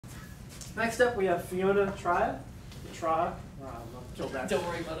Next up, we have Fiona Trahe. Don't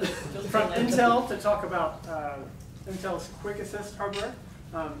worry about it. From Intel to talk about Intel's QuickAssist hardware,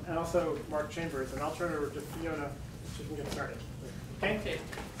 and also Mark Chambers. And I'll turn it over to Fiona so she can get started. Okay? Okay.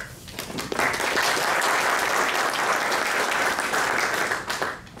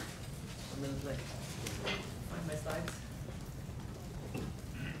 I'm going to find my slides.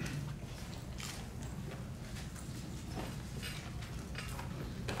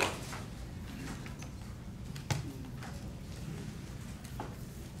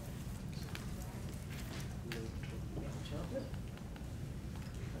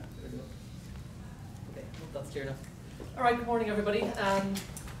 That's clear enough. All right, good morning, everybody.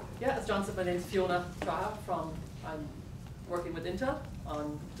 Yeah, as John said, my name is Fiona Trahe I'm working with Intel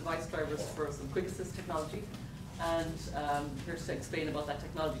on device drivers for some QuickAssist technology, and here to explain about that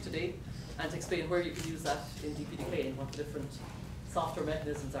technology today, and to explain where you can use that in DPDK and what the different software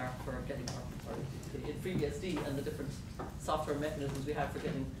mechanisms are for getting, or in FreeBSD, and the different software mechanisms we have for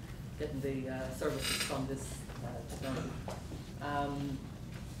getting the services from this technology.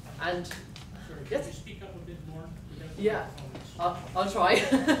 And yes? Can you speak up a bit more? Yeah, I'll try,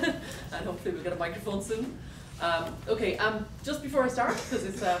 and hopefully we'll get a microphone soon. Okay, just before I start, because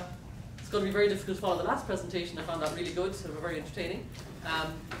it's going to be very difficult to follow the last presentation. I found that really good, so very entertaining.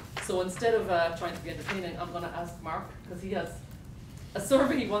 So instead of trying to be entertaining, I'm going to ask Mark, because he has a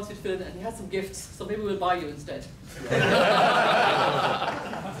survey he wants you to fill in, and he has some gifts, so maybe we'll buy you instead.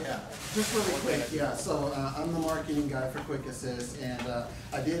 Yeah, just really quick, yeah, so I'm the marketing guy for QuickAssist, and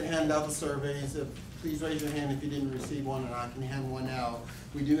I did hand out the surveys. Please raise your hand if you didn't receive one, and I can hand one out.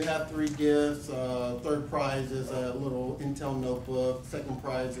 We do have 3 gifts. Third prize is a little Intel notebook. Second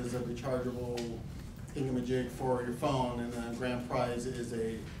prize is a rechargeable thingamajig for your phone, and then grand prize is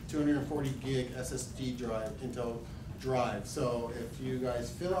a 240 gig SSD drive, Intel drive. So if you guys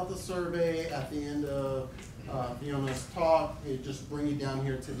fill out the survey at the end of Fiona's talk, just bring it down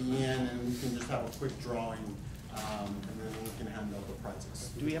here to the end, and we can just have a quick drawing, and then we can hand out the prizes.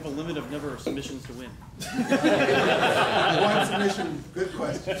 Do we have a limit of number of submissions to win? One submission, good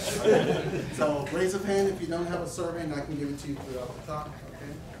question. So raise a hand if you don't have a survey, and I can give it to you throughout the talk.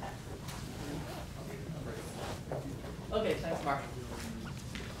 Okay. Okay, thanks, Mark.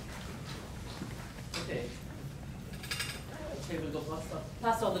 Okay. Okay, we'll go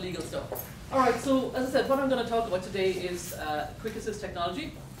past all the legal stuff. All right, so as I said, what I'm going to talk about today is QuickAssist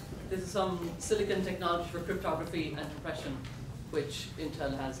technology. This is some silicon technology for cryptography and compression, which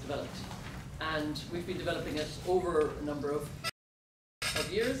Intel has developed. And we've been developing it over a number of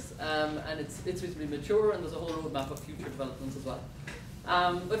years, and it's reasonably mature, and there's a whole roadmap of future developments as well.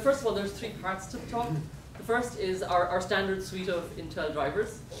 But first of all, there's 3 parts to the talk. The first is our standard suite of Intel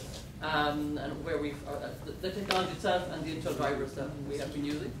drivers, and where we've the technology itself and the Intel drivers that we have been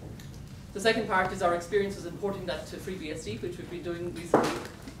using. The second part is our experiences importing that to FreeBSD, which we've been doing recently.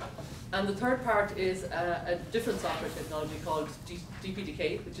 And the third part is a different software technology called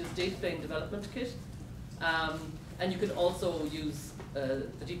DPDK, which is Data Plane Development Kit. And you can also use the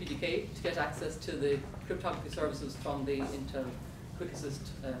DPDK to get access to the cryptography services from the Intel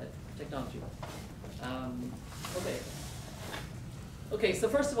QuickAssist technology. Okay, so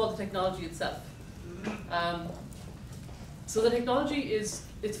first of all, the technology itself. So the technology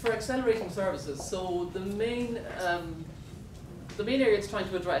it's for accelerating services. So the main area it's trying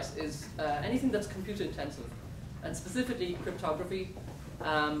to address is anything that's compute intensive, and specifically cryptography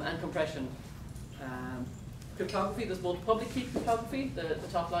and compression. Cryptography, there's both public key cryptography, the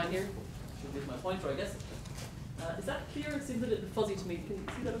top line here, should be my pointer, I guess. Is that clear? It seems a little fuzzy to me. Can you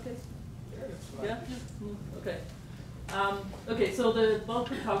see that okay? Yeah? Okay. Okay, so the bulk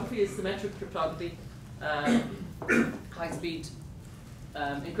cryptography is symmetric cryptography, high-speed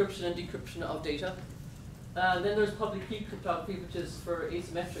encryption and decryption of data. Then there's public key cryptography, which is for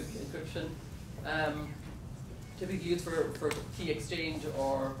asymmetric encryption, typically used for key exchange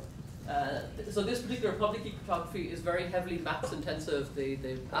or so this particular public key cryptography is very heavily maps intensive, the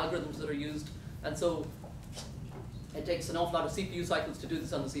algorithms that are used, and so it takes an awful lot of CPU cycles to do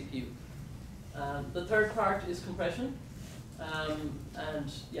this on the CPU. The third part is compression,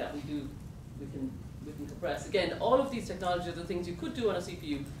 and yeah, we can compress. Again, all of these technologies are things you could do on a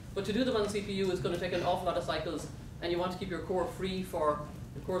CPU, but to do them on the CPU is going to take an awful lot of cycles, and you want to keep your core free for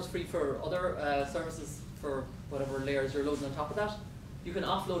other services for whatever layers you're loading on top of that. You can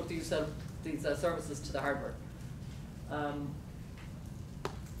offload these services to the hardware.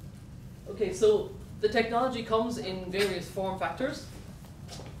 Okay, so the technology comes in various form factors.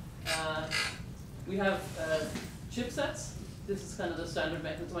 We have chipsets. This is kind of the standard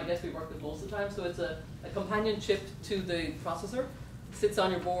mechanism I guess we work with most of the time. So it's a companion chip to the processor, sits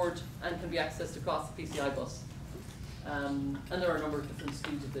on your board and can be accessed across the PCI bus. And there are a number of different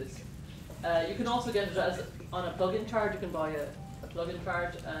speeds of this. You can also get it as on a plug-in card. You can buy a plug-in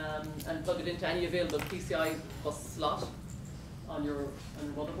card and plug it into any available PCI bus slot on your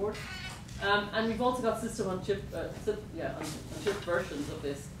motherboard. And we've also got system on chip, on chip versions of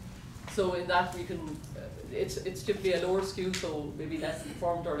this. So in that we can, it's typically a lower SKU, so maybe less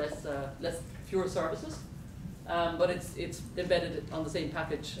informed or fewer services. But it's embedded on the same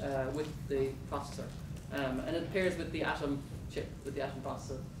package with the processor, and it pairs with the Atom chip, with the Atom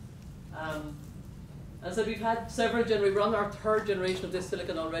processor. And so we've had several generations. We're on our third generation of this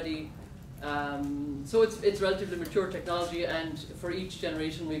silicon already. So it's relatively mature technology, and for each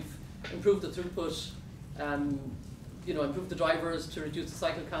generation we've improved the throughput, improved the drivers to reduce the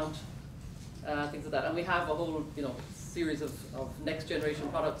cycle count, things like that. And we have a whole series of next generation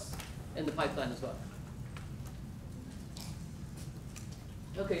products in the pipeline as well.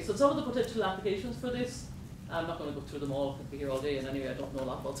 Okay, so some of the potential applications for this, I'm not going to go through them all, I'll be here all day, and anyway I don't know a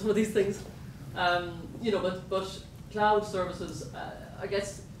lot about some of these things. But cloud services, I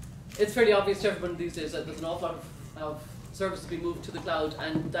guess it's fairly obvious to everyone these days that there's an awful lot of services being moved to the cloud,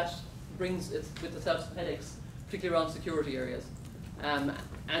 and that brings it with itself some headaches, particularly around security areas and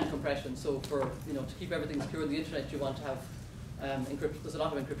compression. So for to keep everything secure on the internet, you want to have encryption. There's a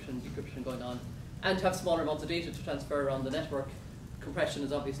lot of decryption going on, and to have smaller amounts of data to transfer around the network. Compression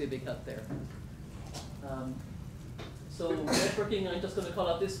is obviously a big help there. So networking, I'm just going to call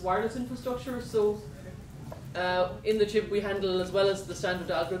out this wireless infrastructure. So in the chip we handle, as well as the standard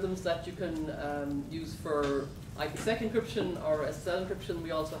algorithms that you can use for IPsec encryption or SSL encryption,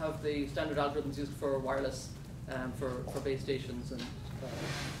 we also have the standard algorithms used for wireless, for base stations and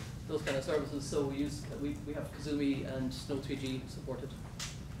those kind of services. So we have Kazumi and Snow 3G supported.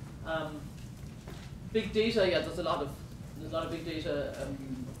 Big data, yeah, there's a lot of big data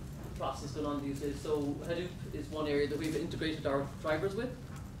process going on these days. So Hadoop is one area that we've integrated our drivers with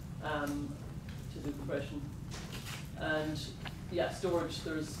to do compression. And yeah, storage,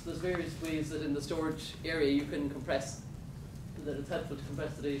 there's various ways that in the storage area you can compress, that it's helpful to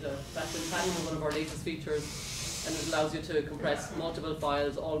compress the data. Backend caching is one of our latest features, and it allows you to compress multiple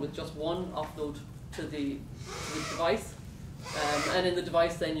files all with just one offload to the device. And in the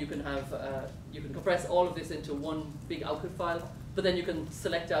device then you can have you can compress all of this into one big output file, but then you can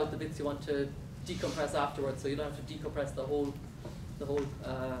select out the bits you want to decompress afterwards, so you don't have to decompress the whole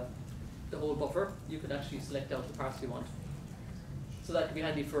buffer. You can actually select out the parts you want. So that can be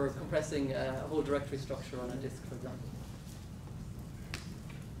handy for compressing a whole directory structure on a disk, for example.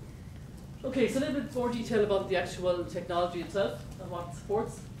 Okay, so a little bit more detail about the actual technology itself and what it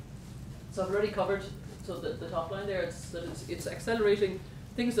supports. So I've already covered the top line there. It's accelerating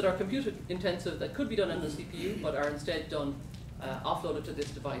things that are compute intensive that could be done on the CPU, but are instead done offloaded to this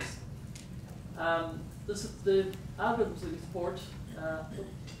device. The algorithms that we support.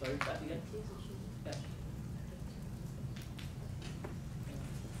 Sorry, back again. Yeah.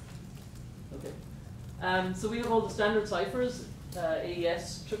 Okay. So we have all the standard ciphers,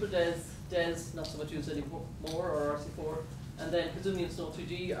 AES, triple DES, not so much used anymore, or RC4, and then Kazumi and Snow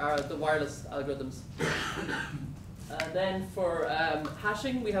 3G are the wireless algorithms. Then for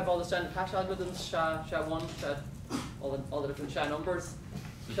hashing, we have all the standard hash algorithms, SHA-1, all the different SHA numbers,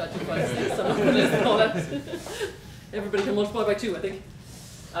 SHA-256, and all that. Everybody can multiply by 2, I think.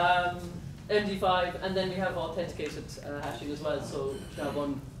 MD5, and then we have authenticated hashing as well, so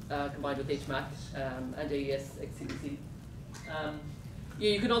SHA-1 combined with HMAC and AES XCDC. Yeah,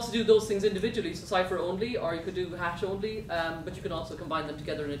 you can also do those things individually, so cipher only, or you could do hash only, but you can also combine them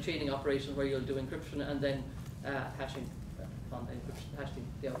together in a chaining operation where you'll do encryption and then hashing on encryption, hashing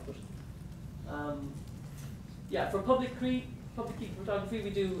the output. Yeah, for public key cryptography, we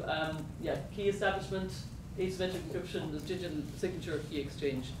do key establishment, asymmetric encryption, the digital signature key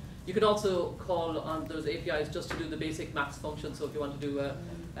exchange. You can also call on those APIs just to do the basic max function. So if you want to do a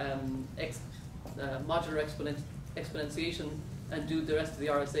modular exponentiation and do the rest of the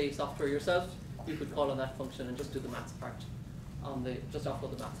RSA software yourself, you could call on that function and just do the maths part just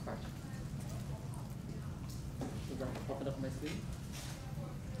offload the maths part. Is that popping up on my screen?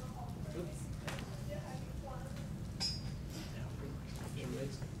 Oops.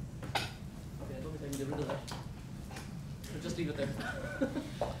 Okay, I don't think I can get rid of that. I'll just leave it there.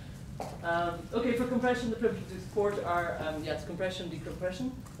 Okay, for compression, the primitives we support are it's compression,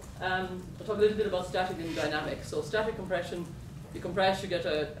 decompression. I'll talk a little bit about static and dynamic. So static compression, you compress, you get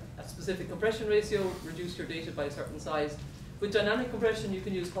a specific compression ratio, reduce your data by a certain size. With dynamic compression, you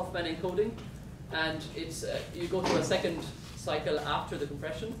can use Huffman encoding, and it's you go through a second cycle after the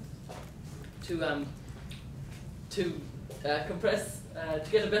compression to compress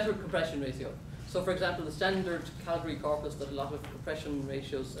to get a better compression ratio. So for example, the standard Calgary corpus that a lot of compression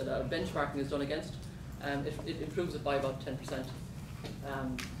ratios, benchmarking is done against, it improves it by about 10%.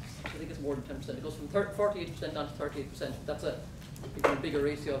 I think it's more than 10%. It goes from 48% down to 38%. That's a bigger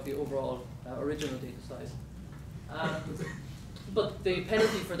ratio of the overall original data size. But the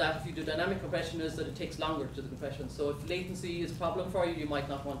penalty for that, if you do dynamic compression, is that it takes longer to do the compression. So if latency is a problem for you, you might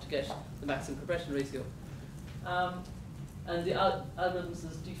not want to get the maximum compression ratio. And the algorithm is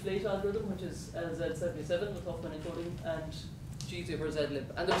deflate algorithm, which is Z77 with Huffman encoding, and G over zlib.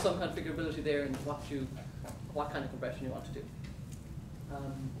 And there's some configurability there in what kind of compression you want to do.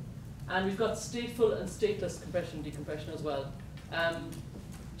 And we've got stateful and stateless compression decompression as well.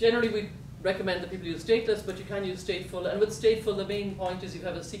 Generally, we recommend that people use stateless, but you can use stateful. And with stateful, the main point is you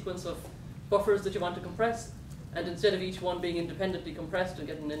have a sequence of buffers that you want to compress, and instead of each one being independently compressed and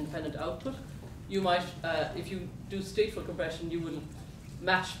getting an independent output, you might, if you do stateful compression, you will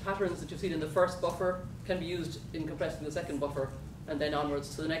match patterns that you've seen in the first buffer can be used in compressing the second buffer, and then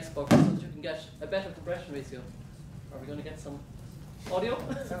onwards to the next buffer, so that you can get a better compression ratio. Are we going to get some audio?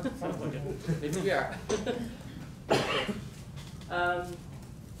 Sounds like it. Maybe we are.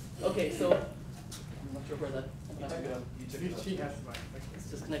 Okay, so I'm not sure where that. She has the mic. It's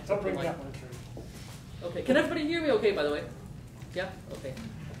just connected Don't to bring the that mic. one through. Okay, can everybody hear me okay, by the way? Yeah? Okay.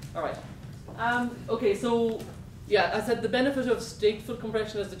 All right. Okay, so yeah, I said the benefit of stateful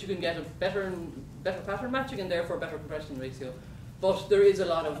compression is that you can get a better pattern matching and therefore better compression ratio. But there is a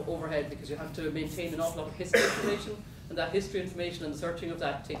lot of overhead because you have to maintain an awful lot of history information, and that history information and the searching of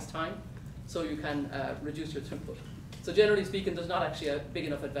that takes time, so you can reduce your throughput. So generally speaking, there's not actually a big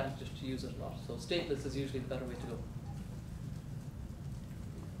enough advantage to use it a lot. So stateless is usually the better way to go.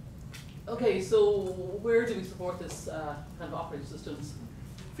 Okay, so where do we support this kind of operating systems?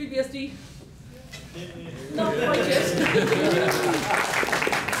 FreeBSD? Not quite yet.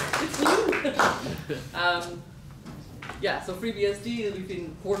 It's new. Yeah, so FreeBSD we've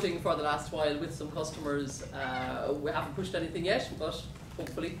been porting for the last while with some customers. We haven't pushed anything yet, but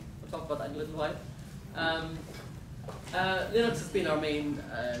hopefully we'll talk about that in a little while. Linux has been our main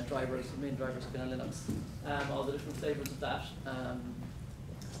drivers. The main drivers have been on Linux. All the different flavors of that.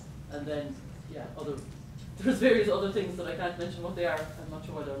 And then, yeah, there's various other things that I can't mention what they are. I'm not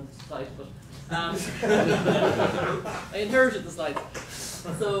sure why they're on this slide, but I inherited the slides.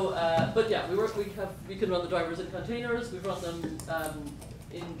 So, but yeah, we can run the drivers in containers. We've run them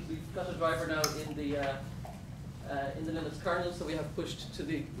we've got a driver now in the Linux kernel, so we have pushed to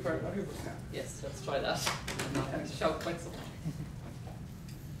the kernel. Yes, let's try that. I'm not having to shout quite so much.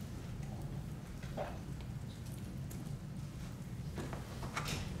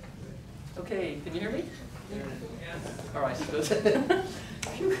 Okay, can you hear me? All right, good.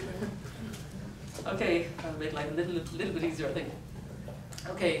 Okay, I'll make life a little bit easier, I think.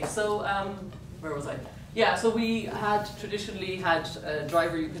 Okay, so where was I? Yeah, so we had traditionally had a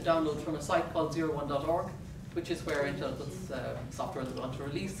driver you could download from a site called 01.org, which is where Intel puts software that they want to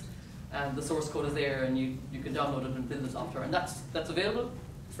release, and the source code is there, and you can download it and build the software, and that's available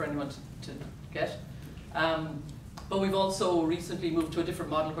for anyone to get. But we've also recently moved to a different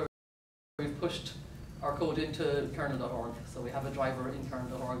model where we've pushed our code into kernel.org, so we have a driver in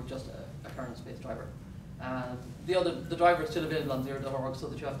kernel.org, just a kernel-space driver. The driver is still available on 0.org, so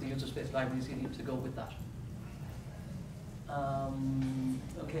that you have the user space libraries you need to go with that.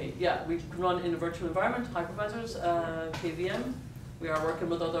 Okay, yeah, we can run in a virtual environment, hypervisors, KVM. We are working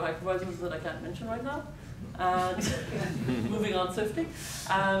with other hypervisors that I can't mention right now. And moving on swiftly,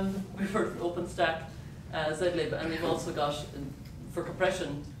 we've heard OpenStack, zlib, and we've also got, for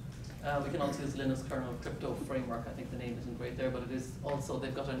compression, we can also use Linux kernel crypto framework. I think the name isn't great there, but it is also,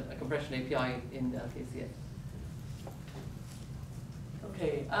 they've got a compression API in LKCA.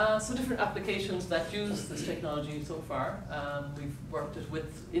 Okay, so different applications that use this technology so far. We've worked it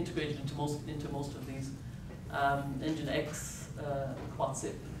with, integrated into most of these. Nginx,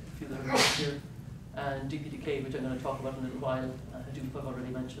 Quadzip, a few that are listed here, and DPDK, which I'm going to talk about in a little while. Hadoop I've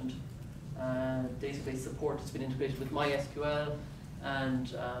already mentioned. Database support has been integrated with MySQL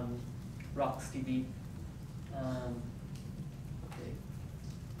and RocksDB.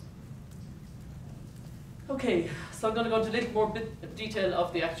 Okay, so I'm going to go into a little more detail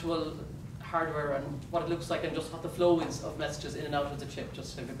of the actual hardware and what it looks like and just what the flow is of messages in and out of the chip,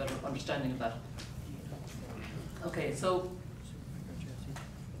 just to have a better understanding of that. Okay, so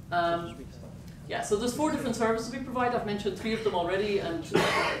yeah, so there's 4 different services we provide. I've mentioned 3 of them already, and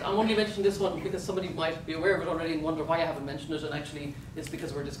I'm only mentioning this one because somebody might be aware of it already and wonder why I haven't mentioned it, and actually it's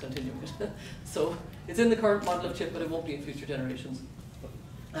because we're discontinuing it. So it's in the current model of chip, but it won't be in future generations.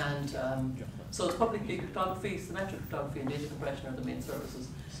 And so it's public key cryptography, symmetric cryptography, and data compression are the main services.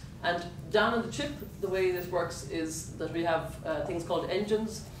 And down on the chip, the way this works is that we have things called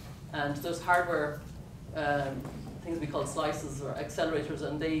engines, and there's hardware, things we call slices or accelerators,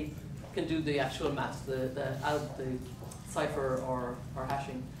 and they can do the actual math, the cipher or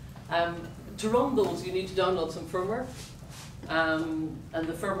hashing. To run those, you need to download some firmware, and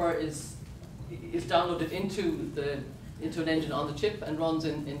the firmware is downloaded into an engine on the chip and runs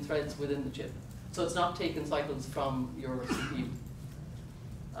in threads within the chip. So it's not taking cycles from your CPU.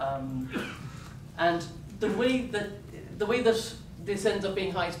 And the way that this ends up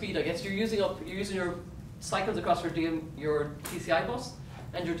being high speed, I guess, you're using your cycles across your PCI bus,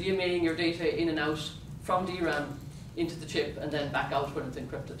 and you're DMAing your data in and out from DRAM into the chip and then back out when it's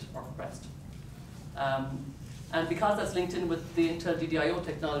encrypted or compressed. And because that's linked in with the Intel DDIO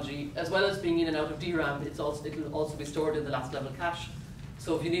technology, as well as being in and out of DRAM, it'll also be stored in the last level cache.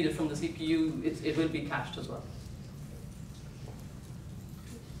 So if you need it from the CPU, it will be cached as well.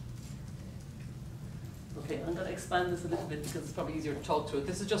 Okay, I'm going to expand this a little bit because it's probably easier to talk through it.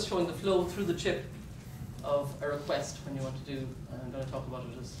 This is just showing the flow through the chip of a request when you want to do, I'm going to talk about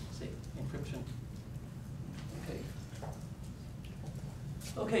it as, say, encryption. Okay.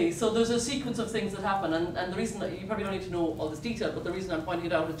 Okay, so there's a sequence of things that happen, and the reason that you probably don't need to know all this detail, but the reason I'm pointing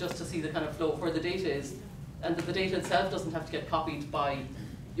it out is just to see the kind of flow of where the data is, and that the data itself doesn't have to get copied by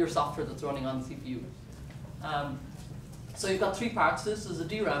your software that's running on the CPU. So you've got three parts. This is a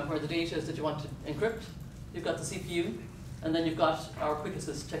DRAM where the data is that you want to encrypt. You've got the CPU, and then you've got our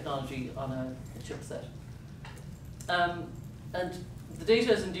QuickAssist technology on a chipset. And the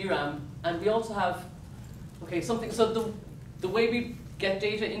data is in DRAM, and we also have, okay, something, so the way we get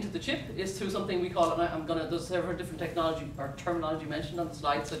data into the chip is through something we call, and there's several different technology or terminology mentioned on the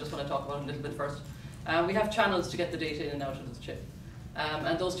slide, so I just want to talk about it a little bit first. We have channels to get the data in and out of the chip.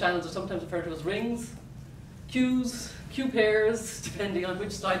 And those channels are sometimes referred to as rings, queues, queue pairs, depending on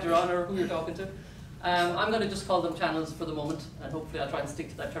which slide you're on or who you're talking to. I'm going to just call them channels for the moment, and hopefully I'll try and stick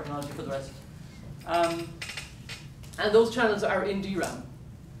to that terminology for the rest. And those channels are in DRAM.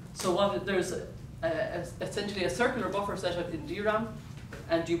 So there's essentially a circular buffer set up in DRAM,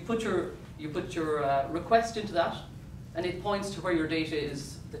 and you put your request into that, and it points to where your data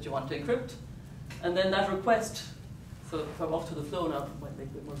is that you want to encrypt. And then that request, so if I'm off to the flow now, it might make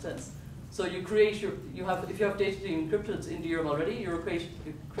a bit more sense. So you create if you have data being encrypted in DRAM already, you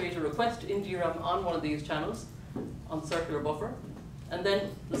create a request in DRAM on one of these channels, on the circular buffer. And then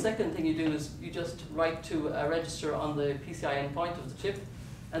the second thing you do is you just write to a register on the PCI endpoint of the chip,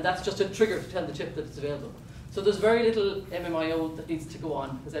 and that's just a trigger to tell the chip that it's available. So there's very little MMIO that needs to go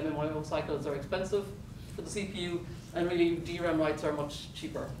on, because MMIO cycles are expensive for the CPU, and really DRAM writes are much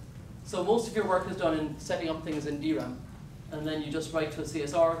cheaper. So most of your work is done in setting up things in DRAM, and then you just write to a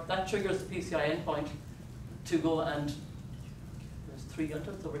CSR. That triggers the PCI endpoint to go and, there's 3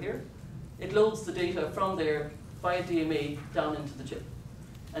 entrants over here. It loads the data from there via DMA down into the chip.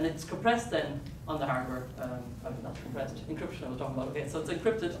 And it's compressed then on the hardware. Not compressed, encryption I was talking about. Okay, so it's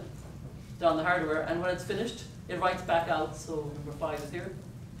encrypted down the hardware, and when it's finished, it writes back out, so number 5 is here.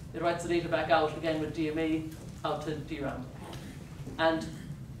 It writes the data back out again with DMA out to DRAM. And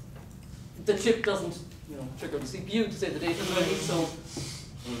the chip doesn't trigger the CPU to say the data is ready, so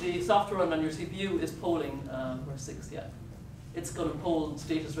the software run on your CPU is polling, where's 6, yeah. It's going to poll the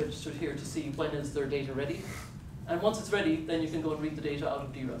data's registered here to see when is their data ready. And once it's ready, then you can go and read the data out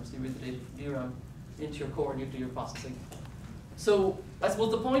of DRAM. So you read the data from DRAM into your core and you do your processing. So I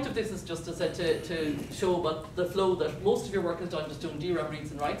suppose the point of this is just to show about the flow that most of your work is done just doing DRAM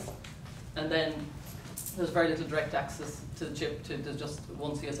reads and writes. And then there's very little direct access to the chip. There's just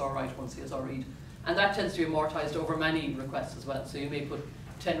one CSR write, one CSR read. And that tends to be amortized over many requests as well. So you may put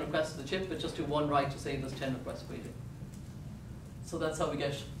 10 requests to the chip, but just do one write to say there's 10 requests waiting. So that's how we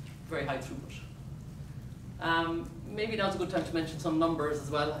get very high throughput. Maybe now's a good time to mention some numbers as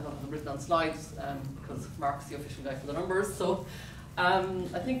well. I don't have them written on slides because Mark's the official guy for the numbers. So I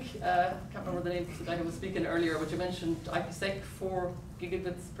think, I can't remember the name of the guy who was speaking earlier, but you mentioned IPsec 4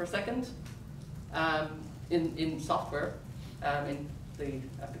 gigabits per second in software, in the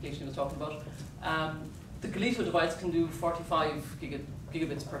application he was talking about. The Galito device can do 45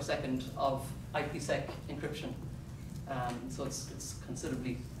 gigabits per second of IPsec encryption. So it's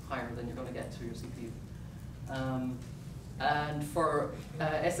considerably higher than you're going to get through your CPU. And for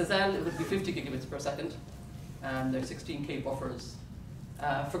SSL, it would be 50 gigabits per second. They're 16K buffers.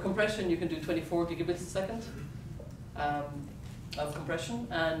 For compression, you can do 24 gigabits a second of compression.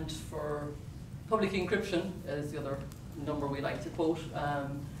 And for public encryption, is the other number we like to quote,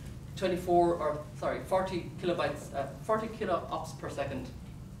 40 kilo ops per second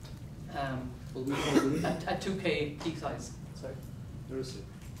at 2K peak size. Sorry.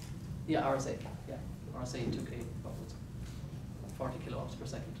 Yeah, RSA. Yeah, RSA 2K, what was it? 40 kilowatts per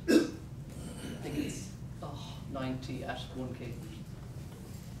second. I think it's 90 at 1K.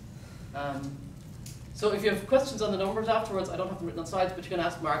 So if you have questions on the numbers afterwards, I don't have them written on slides, but you can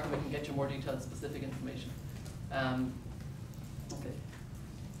ask Mark and we can get you more detailed, specific information. Okay.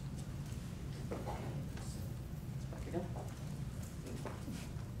 Back again.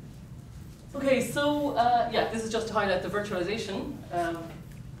 Okay, so yeah, this is just to highlight the virtualization.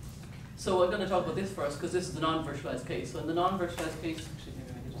 So I'm going to talk about this first because this is the non-virtualized case. So in the non-virtualized case, actually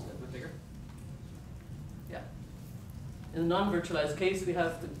maybe make it just a little bit bigger. Yeah. In the non-virtualized case, we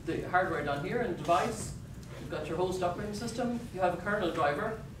have the hardware down here and device. You've got your host operating system. You have a kernel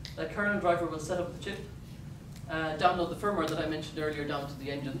driver. That kernel driver will set up the chip, download the firmware that I mentioned earlier down to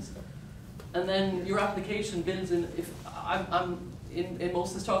the engines, and then your application builds in. If in most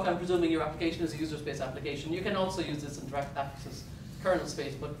of this talk, I'm presuming your application is a user space application. You can also use this in direct access kernel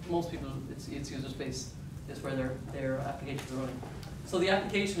space, but most people, it's user space is where their applications are running. So the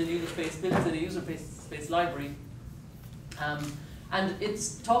application in user space builds in a user space library, and it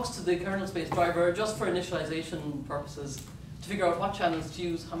talks to the kernel space driver just for initialization purposes to figure out what channels to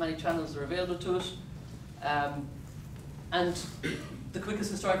use, how many channels are available to it, and the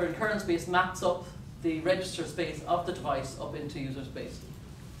QuickAssist driver in kernel space maps up the register space of the device up into user space,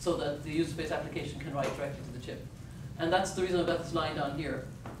 so that the user space application can write directly to the chip. And that's the reason I've got this line down here.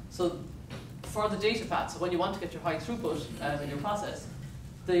 So for the data path, so when you want to get your high throughput in your process,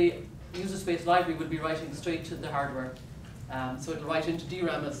 the user space library will be writing straight to the hardware. So it'll write into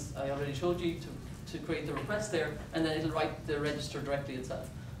DRAM, as I already showed you, to create the request there, and then it'll write the register directly itself.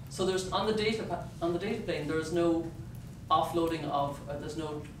 So there's on the data plane, there is no offloading of, there's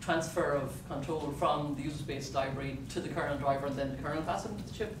no transfer of control from the user space library to the kernel driver and then the kernel passes into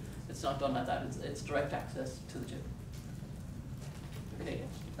the chip. It's not done like that. It's direct access to the chip. Okay,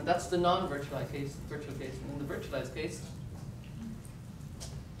 and that's the non-virtualized case, virtual case. And in the virtualized case,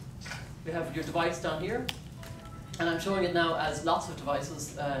 we have your device down here, and I'm showing it now as lots of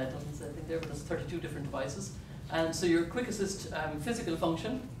devices. It doesn't say anything there, but there's 32 different devices. And so your QuickAssist physical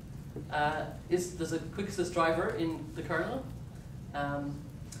function there's a QuickAssist driver in the kernel, and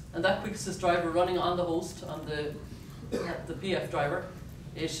that QuickAssist driver running on the host, on the PF driver,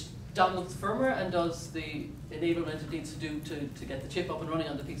 it downloads the firmware and does the enablement it needs to do to get the chip up and running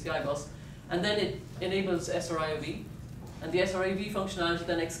on the PCI bus, and then it enables SRIOV, and the SRIOV functionality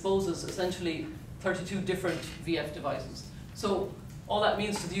then exposes essentially 32 different VF devices. So all that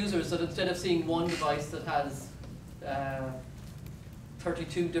means to the user is that instead of seeing one device that has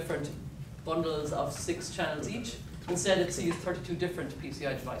 32 different bundles of 6 channels each, instead it sees 32 different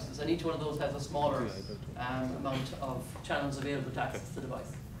PCI devices, and each one of those has a smaller amount of channels available to access the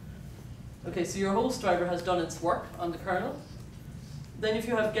device. Okay, so your host driver has done its work on the kernel. Then if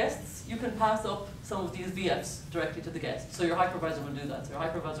you have guests, you can pass up some of these VFs directly to the guest. So your hypervisor will do that. So your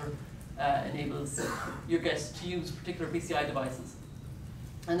hypervisor enables your guest to use particular PCI devices.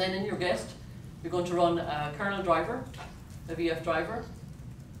 And then in your guest, you're going to run a kernel driver, a VF driver.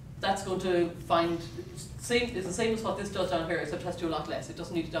 That's going to find, it's the same as what this does down here, except it has to do a lot less. It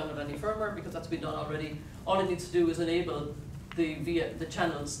doesn't need to download any firmware because that's been done already. All it needs to do is enable the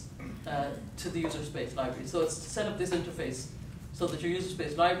channels to the user space library. So it's to set up this interface so that your user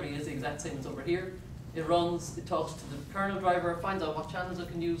space library is the exact same as over here. It runs, it talks to the kernel driver, finds out what channels it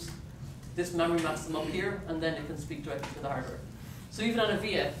can use. This memory maps them up here, and then it can speak directly to the hardware. So even on a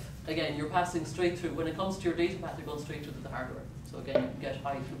VF, again, you're passing straight through. When it comes to your data path, you're going straight through to the hardware. So again, you can get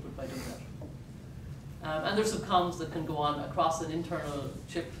high throughput by doing that. And there's some comms that can go on across an internal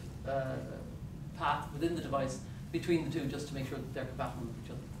chip path within the device between the two, just to make sure that they're compatible with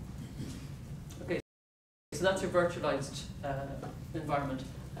each other. Okay, so that's your virtualized environment.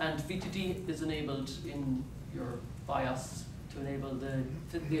 And VTD is enabled in your BIOS to enable the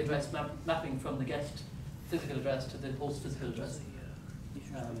address mapping from the guest physical address to the host physical address.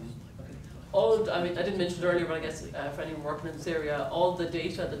 Okay. I didn't mention it earlier, but I guess for anyone working in this area, all the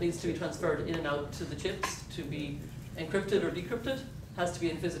data that needs to be transferred in and out to the chips to be encrypted or decrypted has to be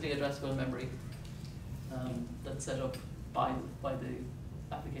in physically addressable memory that's set up by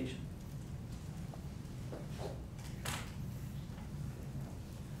the application.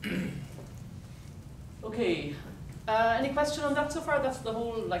 Okay. Any question on that so far? That's the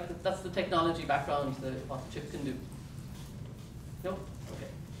whole, that's the technology background, what the chip can do. No? Okay.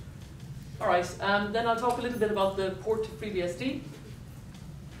 All right. Then I'll talk a little bit about the port to FreeBSD.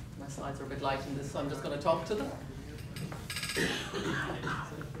 My slides are a bit light in this, so I'm just going to talk to them.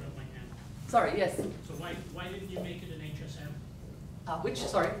 Sorry. Yes. So why didn't you make it an HSM? Which,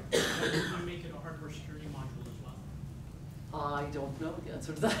 sorry? You make it a hardware security module as well? I don't know the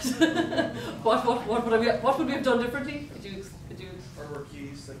answer to that. What would we have done differently? Could you? Hardware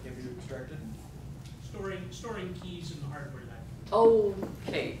keys that can be extracted? Storing keys in the hardware that.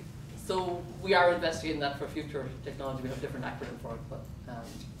 Okay, so we are investigating that for future technology. We have a different acronym for it, but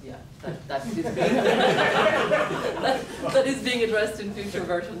yeah, that is being that is being addressed in future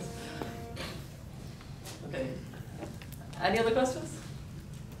versions. Okay. Any other questions?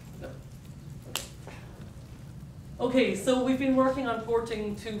 No. Okay, so we've been working on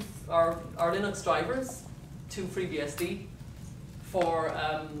porting to our Linux drivers to FreeBSD for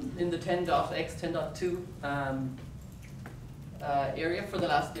in the 10.x, 10.2 area for the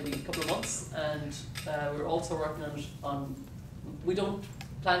last maybe couple of months, and we're also working on we don't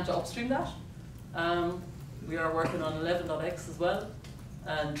plan to upstream that. We are working on 11.x as well,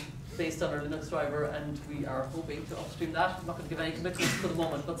 and based on our Linux driver, and we are hoping to upstream that. I'm not going to give any commitments for the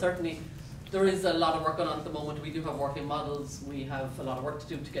moment, but certainly there is a lot of work on at the moment. We do have working models. We have a lot of work to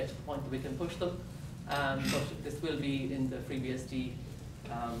do to get to the point that we can push them. But this will be in the FreeBSD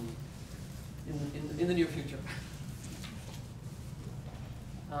in the near future.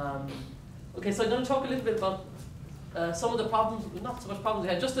 Okay, so I'm going to talk a little bit about some of the problems, not so much problems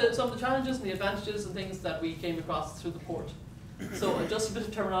we had, just some of the challenges and the advantages and things that we came across through the port. So just a bit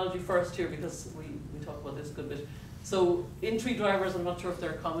of terminology first here, because we talk about this a good bit. So in-tree drivers, I'm not sure if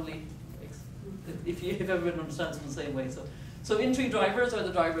they're commonly, if everyone understands them the same way. So in-tree drivers are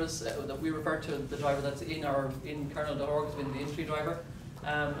the drivers that we refer to, the driver that's in kernel.org has been the in-tree driver,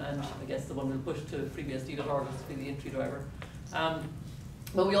 and I guess the one we'll push to FreeBSD.org has been the in-tree driver.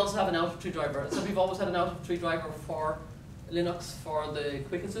 But we also have an out-of-tree driver. So we've always had an out-of-tree driver for Linux for the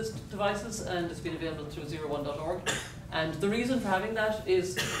QuickAssist devices, and it's been available through 01.org. And the reason for having that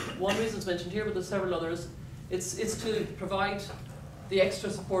is, one reason is mentioned here, but there's several others. It's to provide the extra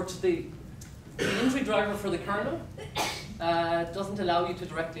support to the in-tree driver for the kernel. Doesn't allow you to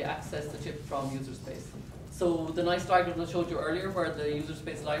directly access the chip from user space. So the nice diagram I showed you earlier, where the user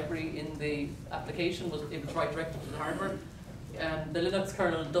space library in the application was right directed to the hardware, the Linux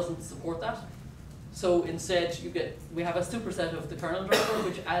kernel doesn't support that. So instead, we have a superset of the kernel driver,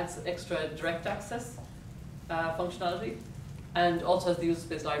 which adds extra direct access functionality, and also has the user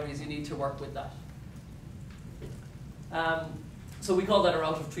space libraries. You need to work with that. So we call that our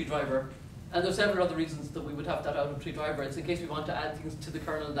out-of-tree driver. And there's several other reasons that we would have that out-of-tree driver. It's in case we want to add things to the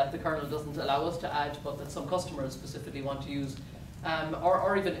kernel that the kernel doesn't allow us to add, but that some customers specifically want to use,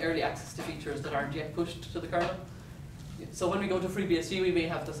 or even early access to features that aren't yet pushed to the kernel. So when we go to FreeBSD, we may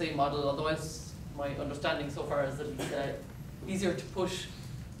have the same model, otherwise my understanding so far is that it's easier to push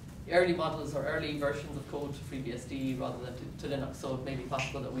early models or early versions of code to FreeBSD rather than to Linux. So it may be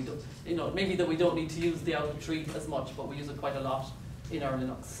possible that we don't, maybe that we don't need to use the out-of-tree as much, but we use it quite a lot in our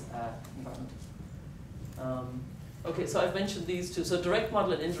Linux environment. Okay, so I've mentioned these two. So direct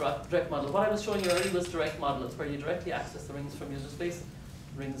model and indirect model. What I was showing you earlier was direct model. It's where you directly access the rings from user space.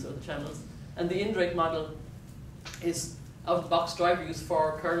 Rings are the channels. And the indirect model is out-of-the-box driver use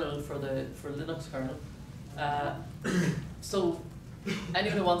for kernel, for Linux kernel. So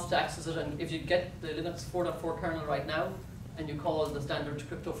anyone who wants to access it, and if you get the Linux 4.4 kernel right now, and you call the standard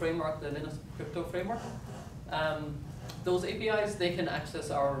crypto framework, the Linux crypto framework, those APIs, they can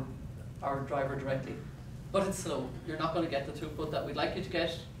access our driver directly. But it's slow. You're not going to get the throughput that we'd like you to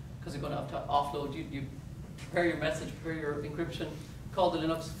get, because you're going to have to offload. You prepare your message, prepare your encryption, call the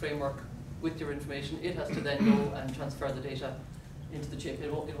Linux framework with your information. It has to then go and transfer the data into the chip.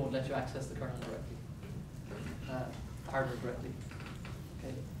 It won't let you access the kernel directly, hardware directly.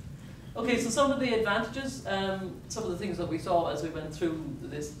 Okay, so some of the advantages, some of the things that we saw as we went through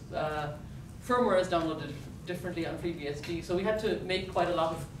this, firmware is downloaded differently on FreeBSD, so we had to make quite a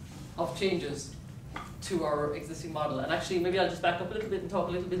lot of changes to our existing model. And actually, maybe I'll just back up a little bit and talk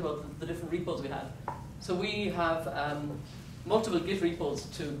a little bit about the different repos we had. So we have multiple Git repos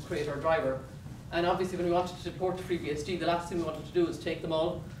to create our driver. And obviously, when we wanted to port to FreeBSD, the last thing we wanted to do is take them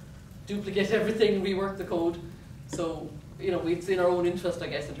all, duplicate everything, rework the code. So it's in our own interest, I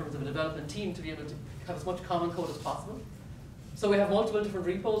guess, in terms of a development team, to be able to have as much common code as possible. So we have multiple different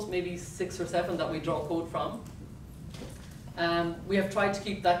repos, maybe 6 or 7 that we draw code from. We have tried to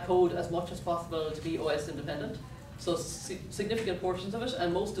keep that code as much as possible to be OS independent. So significant portions of it,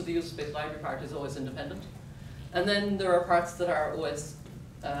 and most of the user space library part is OS independent. And then there are parts that are OS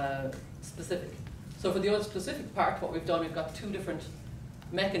specific. So for the OS specific part, what we've done, we've got 2 different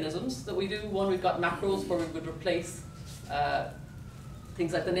mechanisms that we do. One, we've got macros where we would replace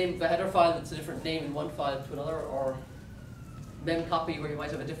things like the name of a header file that's a different name in one file to another, or memcopy where you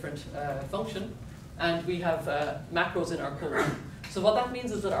might have a different function. And we have macros in our code. So what that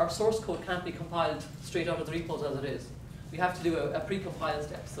means is that our source code can't be compiled straight out of the repos as it is. We have to do a pre-compile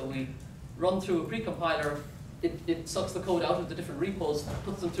step. So we run through a pre-compiler, it sucks the code out of the different repos,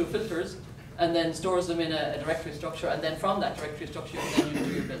 puts them through filters, and then stores them in a directory structure, and then from that directory structure you can then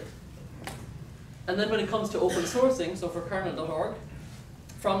do your build. And then when it comes to open sourcing, so for kernel.org,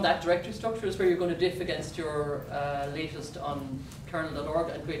 from that directory structure is where you're going to diff against your latest on kernel.org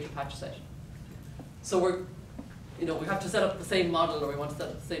and create your patch set. So we have to set up the same model, or we want to set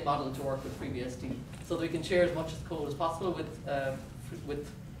up the same model to work with FreeBSD, so that we can share as much of the code as possible with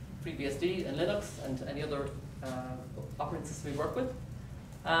FreeBSD and Linux and any other operating system we work with.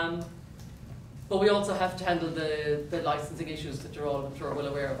 But we also have to handle the licensing issues that you're all, I'm sure, well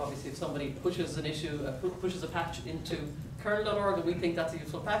aware of. Obviously, if somebody pushes an issue, pushes a patch into kernel.org and we think that's a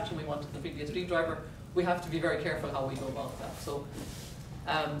useful patch and we want the FreeBSD driver, we have to be very careful how we go about that. So,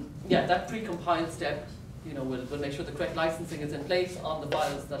 yeah, that pre-compile step, we'll make sure the correct licensing is in place on the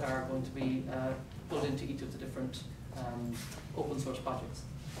files that are going to be pulled into each of the different open source projects.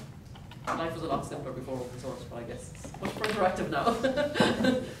 Life was a lot simpler before open source, but I guess it's much more interactive now.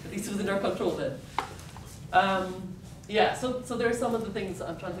 At least it was in our control then. Yeah, so there are some of the things,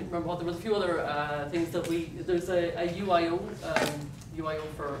 I'm trying to remember what, there was a few other things that there's a UIO, UIO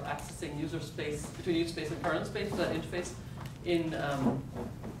for accessing user space, between user space and kernel space, that interface in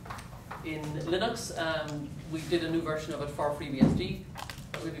Linux. We did a new version of it for FreeBSD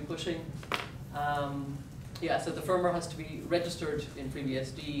that we'll be pushing. Yeah, so the firmware has to be registered in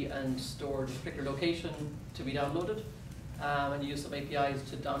FreeBSD and stored in a particular location to be downloaded. And you use some APIs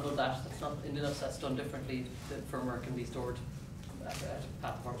to download that. That's not in Linux, that's done differently. The firmware can be stored at a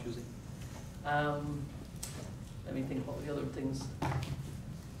path of our choosing. Let me think, what were the other things?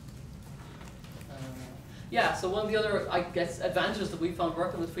 Yeah, so one of the other, I guess, advantages that we found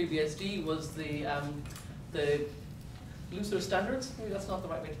working with FreeBSD was the looser standards. Maybe that's not the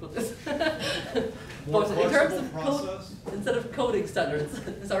right way to put this. More but in terms of process? instead of coding standards.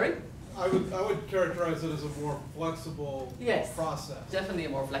 Sorry? I would characterize it as a more flexible process. Definitely a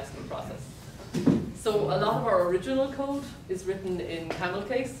more flexible process. So a lot of our original code is written in camel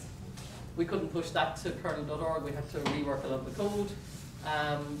case. We couldn't push that to kernel.org. We had to rework a lot of the code.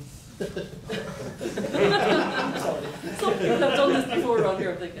 Sorry. Some people have done this before around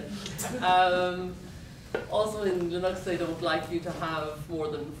here, I'm thinking. Also in Linux, they don't like you to have more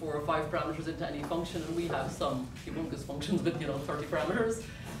than 4 or 5 parameters into any function, and we have some humongous functions with 30 parameters,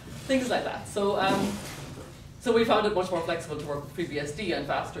 things like that. So, so we found it much more flexible to work with FreeBSD and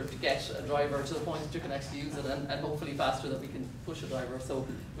faster to get a driver to the point that you can actually use it, and hopefully faster that we can push a driver. So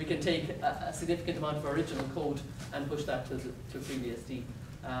we can take a significant amount of our original code and push that to FreeBSD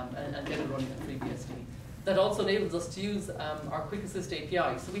and get it running in FreeBSD. That also enables us to use our QuickAssist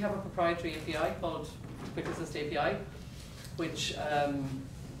API. So we have a proprietary API called QuickAssist API, which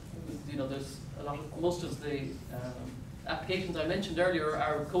there's a lot of, most of the applications I mentioned earlier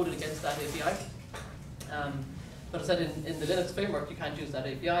are coded against that API. But as I said, in the Linux framework, you can't use that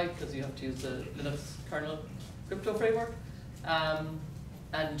API because you have to use the Linux kernel crypto framework.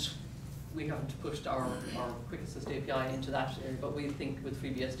 And we haven't pushed our QuickAssist API into that area, but we think with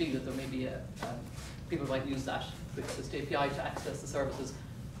FreeBSD that there may be people might use that QuickAssist API to access the services,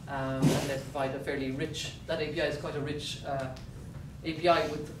 and they provide a fairly rich, that API is quite a rich API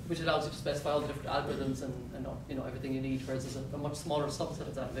which allows you to specify all the different algorithms and everything you need, whereas there's a much smaller subset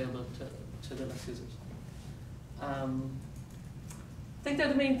of that available to Linux users. I think they're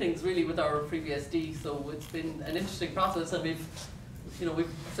the main things really with our FreeBSD, so it's been an interesting process, and we've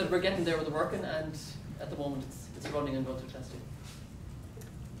said we're getting there with the working, and at the moment it's running and going through testing.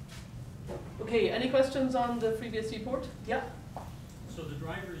 Okay, any questions on the FreeBSD port? Yeah? So the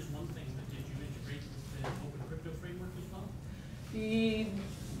driver is one thing, but did you integrate with the Open Crypto framework as well?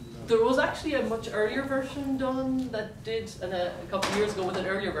 There was actually a much earlier version done that did, and a couple of years ago with an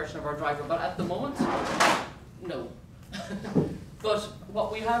earlier version of our driver, but at the moment, no. But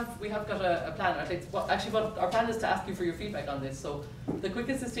what we have got a plan. Actually, what our plan is to ask you for your feedback on this. So the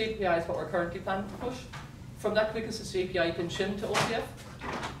QuickAssist API is what we're currently planning to push. From that QuickAssist API, you can shim to OCF.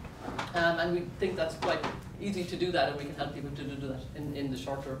 And we think that's quite easy to do that, and we can help people to do that in the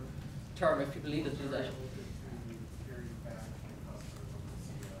shorter term if people need to do that.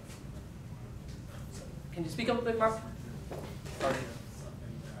 Can you speak up a bit, Mark? Sorry.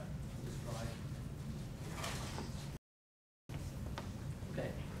 Okay.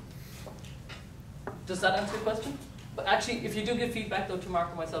 Does that answer your question? But actually, if you do give feedback though to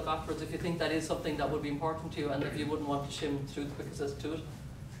Mark or myself afterwards, if you think that is something that would be important to you, and if you wouldn't want to shim through the QuickAssist to it,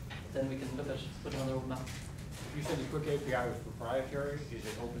 then we can look at putting it on the roadmap. You said the Quick API was proprietary. Is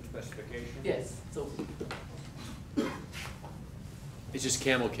it open specification? Yes, so It's just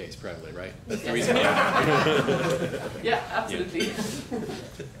camel case, probably, right? That's the Yes. reason. Yeah, absolutely.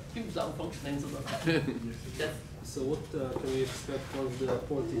 Huge long functionings of that. Yes. So what can we expect once the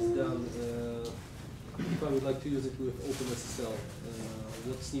port is done? If I would like to use it with OpenSSL,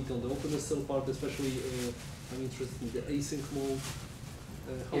 what's neat on the OpenSSL part, especially I'm interested in the async mode.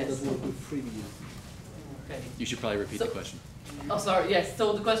 How Yes. does that work with FreeBSD? Okay. You should probably repeat So- the question. Oh, sorry, yes.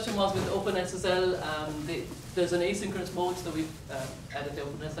 So the question was with OpenSSL, there's an asynchronous mode, so we've added the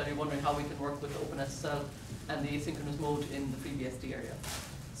OpenSSL. You're wondering how we can work with OpenSSL and the asynchronous mode in the FreeBSD area.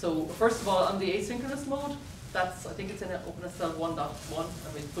 So first of all, on the asynchronous mode, that's, I think it's in OpenSSL 1.1,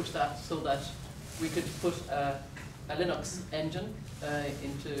 and we pushed that so that we could put a Linux engine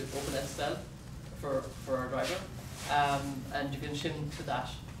into OpenSSL for our driver, and you can shim to that.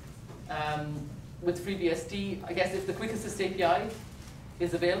 With FreeBSD, I guess if the QuickAssist API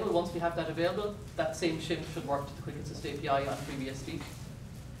is available, once we have that available, that same shim should work to the QuickAssist API on FreeBSD.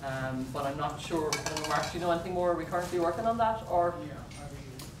 But I'm not sure, Mark, do you know anything more? Are we currently working on that, or? Yeah, I mean,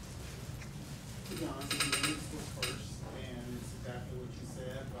 to be honest, the Linux was first, and it's exactly what you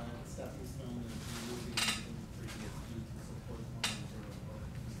said, but stepping stone is moving into FreeBSD to support 1.0.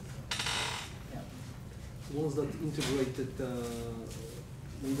 Yeah. Once that integrated,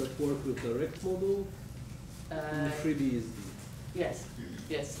 will that work with direct model in FreeBSD? Yes,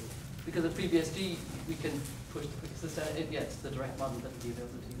 yes. Because of FreeBSD, we can push the QuickAssist, yeah, it's the direct model that will be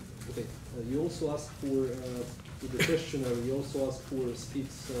available to you. Okay. You also asked for, with the questionnaire, you also asked for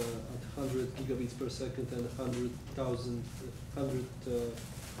speeds at 100 gigabits per second and 100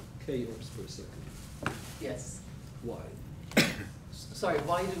 K ops per second. Yes. Why? Sorry,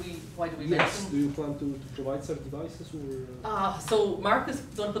 why do we Yes. mention? Do you plan to provide such devices or? So Mark is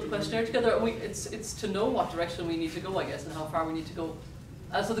going to put the questionnaire together, and it's to know what direction we need to go, I guess, and how far we need to go.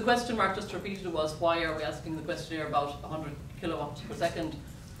 So the question Mark just repeated was, why are we asking the questionnaire about 100 kilowatts per second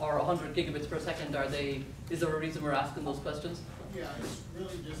or 100 gigabits per second? Is there a reason we're asking those questions? Yeah, it's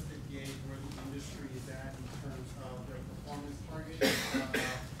really just to gauge where the industry is at in terms of their performance targets.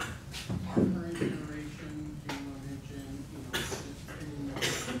 Our current generation, Fiona mentioned, just depending on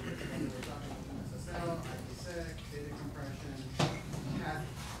whether we're talking about SSL, IPsec, data compression, have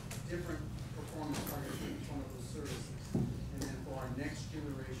different performance targets for each one of those services. And then for our next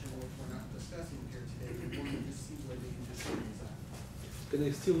generation, which we're not discussing here today, we wanted to see where the industry is at. Can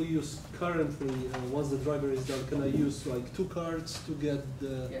I still use currently, once the driver is done, can I use like 2 cards to get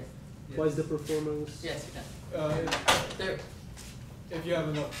Yes. twice the performance? Yes, you can. There. If you have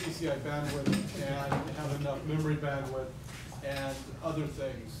enough PCI bandwidth and have enough memory bandwidth and other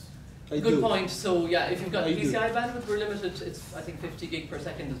things. Good point. So yeah, if you've got I PCI bandwidth, we're limited. It's I think 50 gig per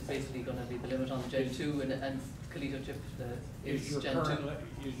second is basically going to be the limit on the Gen 2 and Kalito chip is Is your Gen 2. current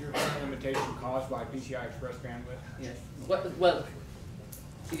limitation caused by PCI Express bandwidth? Yes. Well,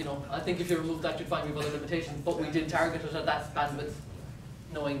 I think if you remove that, you'd find we have other limitations. But we did target it at that bandwidth,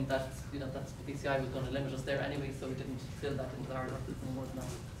 knowing that that's the PCI was going to limit us there anyway. So we didn't build that into the hardware no more than that.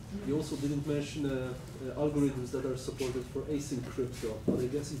 You also didn't mention algorithms that are supported for async crypto, but I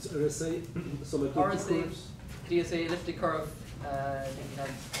guess it's RSA, some elliptic RSA, curves. DSA, elliptic curve. I think we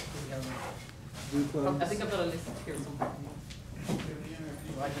have. Do you plan? I think I've got a list here somewhere.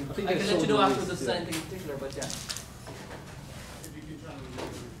 I can I let showed you know the after list, this yeah. anything in particular, but yeah. If you can try to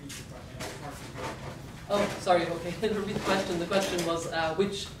repeat the question. Oh, sorry, okay, repeat the question. The question was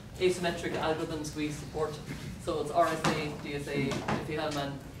which asymmetric algorithms we support. So it's RSA, DSA,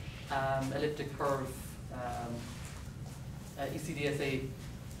 Diffie-Hellman, elliptic curve, ECDSA.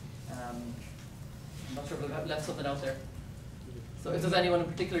 I'm not sure if I've left something out there. So if there's anyone in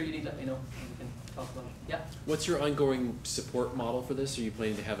particular you need, let me know, and we can talk about it. Yeah? What's your ongoing support model for this? Are you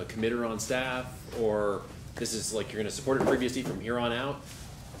planning to have a committer on staff, or this is like you're going to support it FreeBSD from here on out?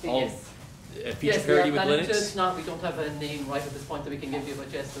 Yes. Feature parity we are with planning to. Linux? Not, we don't have a name right at this point that we can give you, but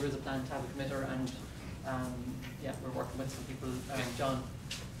yes, there is a plan to have a committer, and yeah, we're working with some people, John,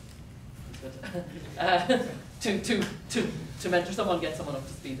 to mentor someone, get someone up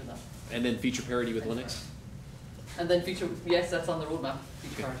to speed in that. And then feature parity with Linux? And then yes, that's on the roadmap,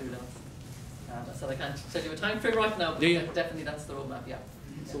 feature parity with Linux. I said I can't tell you a time frame right now, but definitely that's the roadmap, yeah.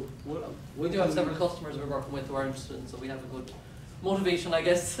 So We do have several customers we're working with who are interested, and so we have a good motivation, I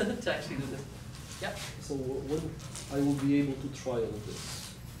guess, to actually do this. Yeah. So when I will be able to try all of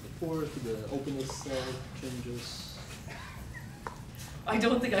this? The port, the OpenSSL changes? I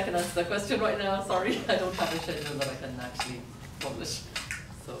don't think I can answer that question right now, sorry. I don't have a schedule that I can actually publish.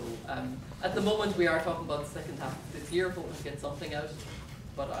 So at the moment we are talking about the second half of this year, hoping to get something out,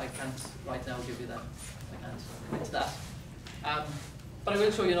 but I can't right now give you that. I can't commit to that. But I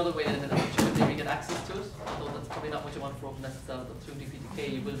will show you another way in a minute, which you will maybe get access to it, although that's probably not what you want for OpenSSL, but through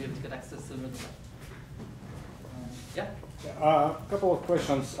DPDK you will be able to get access sooner than that. Yeah? A couple of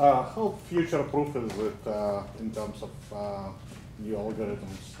questions. How future-proof is it in terms of new algorithms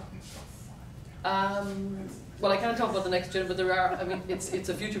and stuff? Well, I can't talk about the next gen, but there are. I mean, it's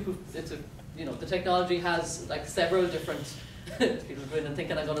a future-proof. It's a the technology has like several different. People go in and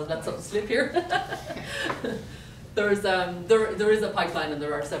thinking I'm going to let something slip here. There is a pipeline, and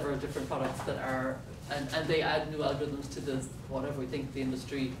there are several different products that are, and they add new algorithms to this whatever we think the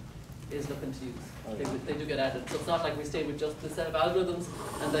industry is looking to use. They do get added. So it's not like we stay with just the set of algorithms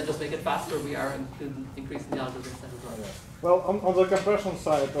and then just make it faster. We are increasing the algorithm set as well. Okay. Well, on the compression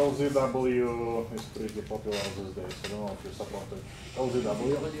side, LZW is pretty popular these days. I don't know if you support it.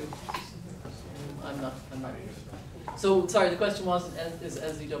 LZW? I'm not. So, sorry, the question was, is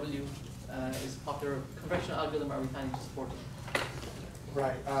LZW is popular compression algorithm, are we planning to support it?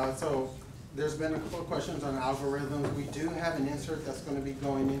 Right, so there's been a couple of questions on algorithms. We do have an insert that's going to be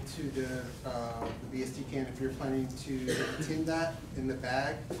going into the BSDCan if you're planning to attend that in the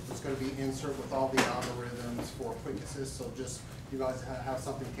bag. It's going to be insert with all the algorithms for QuickAssist, so just you guys have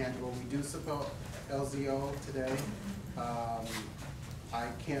something tangible. We do support LZO today. I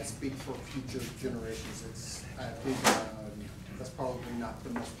can't speak for future generations. I think that's probably not the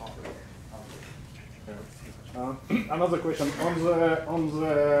most popular algorithm. Another question on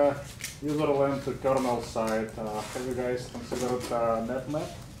the user-land to kernel side. Have you guys considered NetMap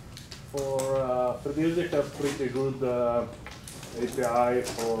for FreeBSD has pretty good API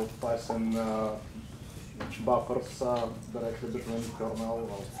for passing buffers directly between kernel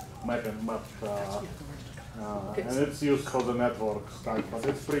or mapping map. And it's used for the network stack, but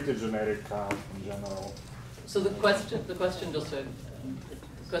it's pretty generic in general. So the question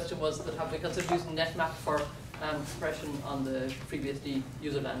was that have we considered using NetMap for compression on the FreeBSD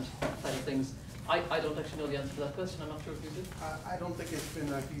user land side of things? I don't actually know the answer to that question. I'm not sure if you do. I don't think it's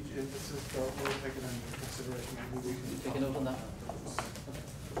been a huge emphasis, but we'll take it into consideration. Maybe we can take a note on that.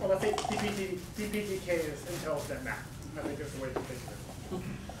 Well, I think DPDK is Intel's NetMap. I think that's the way to think of it.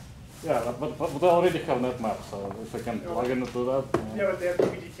 Yeah, but I already have NetMap, so if I can plug into that. Yeah, but they have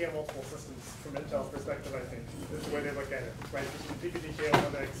DPDK on multiple systems. From Intel's perspective, I think is the way they look at it. Right? DPDK on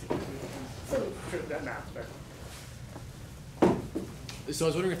Linux, NetMap. So I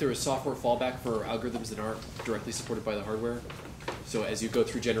was wondering if there was software fallback for algorithms that aren't directly supported by the hardware. So as you go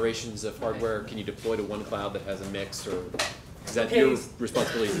through generations of hardware, can you deploy to one cloud that has a mix, or is that your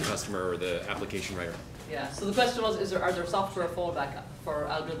responsibility as a customer or the application writer? Yeah. So the question was: are there software fallback for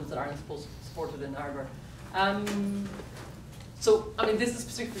algorithms that aren't supported in hardware? So I mean, this is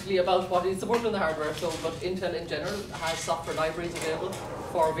specifically about what is supported in the hardware. So, but Intel in general has software libraries available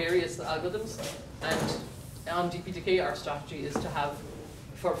for various algorithms, and on DPDK, our strategy is to have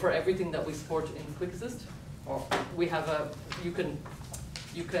for everything that we support in QuickAssist, or we have you can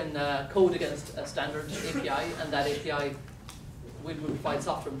code against a standard API, and that API will provide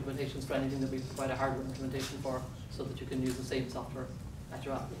software implementations for anything that we provide a hardware implementation for, so that you can use the same software at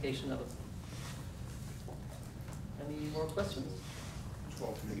your application level. Any more questions?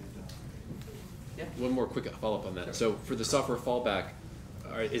 Yeah. One more quick follow-up on that. Sure. So for the software fallback,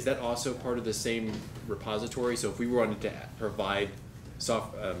 is that also part of the same repository? So if we wanted to provide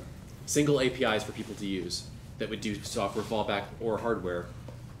single APIs for people to use that would do software fallback or hardware,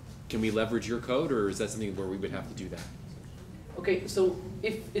 can we leverage your code, or is that something where we would have to do that? Okay, so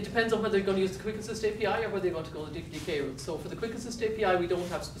if it depends on whether you're going to use the QuickAssist API or whether you're going to go the DPDK route. So for the QuickAssist API, we don't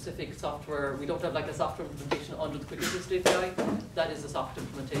have specific software. We don't have like a software implementation under the QuickAssist API. That is the software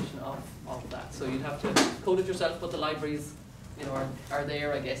implementation of that. So you'd have to code it yourself, but the libraries, are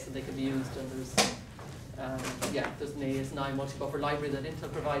there, I guess, and they can be used. And there's there's an AS9 multi-buffer library that Intel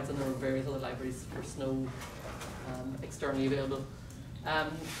provides, and there are various other libraries for Snow externally available.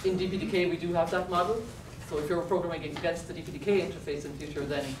 In DPDK, we do have that model. So if you're programming against the DPDK interface in future,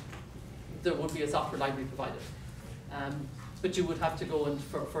 then there would be a software library provided. But you would have to go, and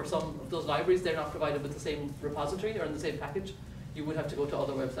for some of those libraries, they're not provided with the same repository or in the same package. You would have to go to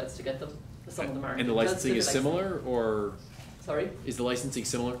other websites to get them. Some of them aren't. And the licensing is similar, or? Sorry? Is the licensing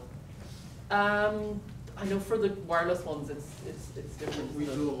similar? I know for the wireless ones, it's different. We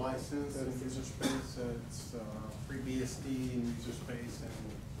do a license and user space. It's FreeBSD and user space,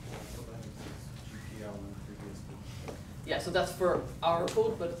 and also GPL and FreeBSD. Yeah, so that's for our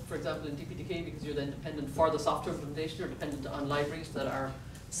code, but for example in DPDK, because you're then dependent for the software implementation, you're dependent on libraries that are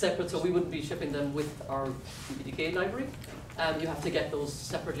separate, so we wouldn't be shipping them with our DPDK library. You have to get those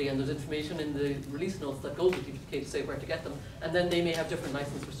separately, and there's information in the release notes that goes with DPDK to say where to get them, and then they may have different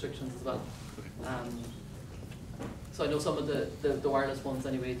license restrictions as well. So I know some of the wireless ones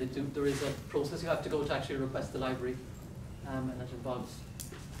anyway, there is a process you have to go to actually request the library, and it involves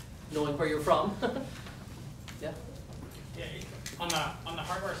knowing where you're from. Yeah? Yeah, on the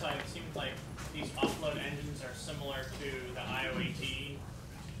hardware side, it seems like these offload engines are similar to the IOAT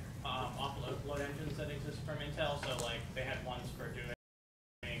offload engines that exist from Intel. So like they had ones for doing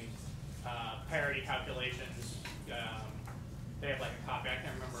parity calculations. They have like a copy. I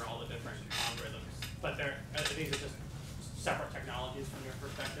can't remember all the different algorithms, but these are just separate technologies from your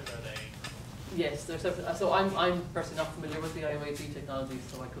perspective. Are they? Yes, they're separate. So I'm personally not familiar with the IOAT technology,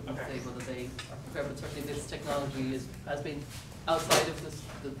 so I couldn't say whether they are prepared. But certainly this technology has been outside of this.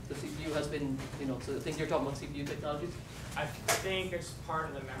 The CPU has been, so I think you're talking about CPU technologies. I think it's part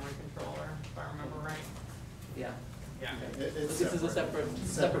of the memory controller, if I remember right. Yeah. Yeah. It's this is a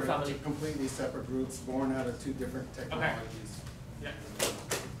separate family. Completely separate groups born out of two different technologies. Okay. Yeah.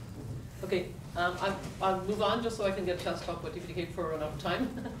 Okay, I'll move on just so I can get a chance to talk about DPDK before we run out of time.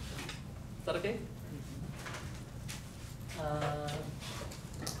 Is that okay?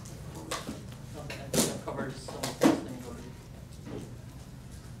 Okay, I think I've covered some of those things already.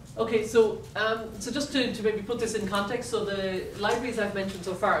 Okay, so just to maybe put this in context, so the libraries I've mentioned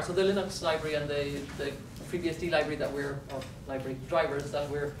so far, so the Linux library and the FreeBSD library or library drivers that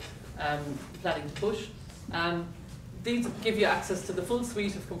we're planning to push, these give you access to the full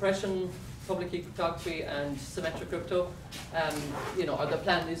suite of compression, public key cryptography, and symmetric crypto. Or the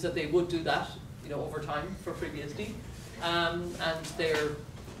plan is that they would do that, over time for FreeBSD, and they're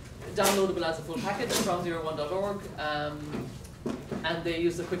downloadable as a full package from 01.org, and they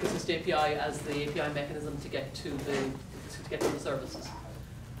use the QuickAssist API as the API mechanism to get to the services.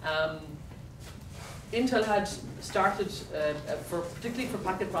 Intel had started, particularly for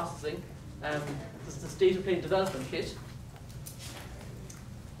packet processing, this data plane development kit.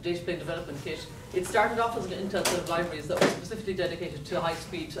 It started off as an Intel set of libraries that was specifically dedicated to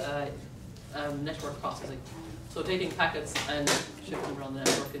high-speed network processing. So taking packets and shifting them around the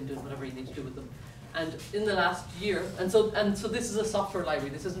network and doing whatever you need to do with them. And in the last year, and so this is a software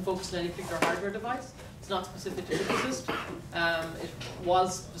library. This isn't focused on any particular hardware device. It's not specific to QuickAssist. It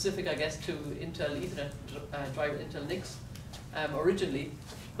was specific, I guess, to Intel Ethernet driver, Intel NICs originally.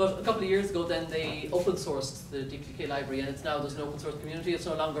 But a couple of years ago, then they open sourced the DPDK library, and there's an open source community. It's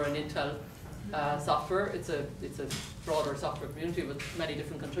no longer an Intel software. It's a broader software community with many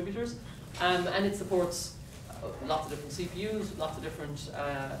different contributors, and it supports lots of different CPUs, lots of different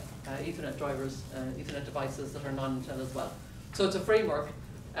Ethernet drivers, Ethernet devices that are non-Intel as well. So it's a framework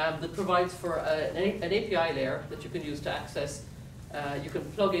that provides for an API layer that you can use to access. You can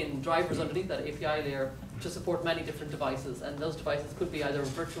plug in drivers underneath that API layer to support many different devices, and those devices could be either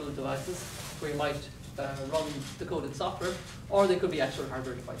virtual devices where you might run the coded software, or they could be actual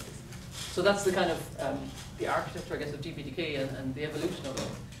hardware devices. So that's the kind of the architecture, I guess, of DPDK and the evolution of it.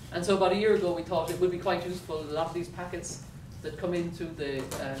 And so about a year ago, we thought it would be quite useful. A lot of these packets that come into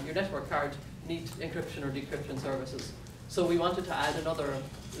your network card need encryption or decryption services. So we wanted to add another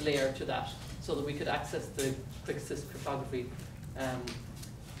layer to that so that we could access the QuickAssist cryptography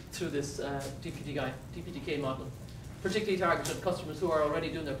through this DPDK model, particularly targeted at customers who are already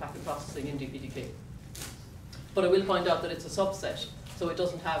doing their packet processing in DPDK. But I will point out that it's a subset, so it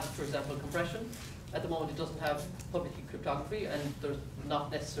doesn't have, for example, compression. At the moment, it doesn't have public key cryptography, and there's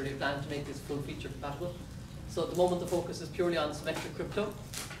not necessarily a plan to make this full feature compatible. So at the moment, the focus is purely on symmetric crypto.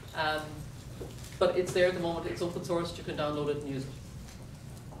 But it's there at the moment. It's open source. You can download it and use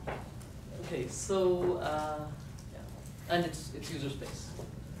it. Okay, so and it's user space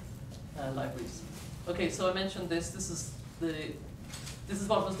libraries. Okay, so I mentioned this. This is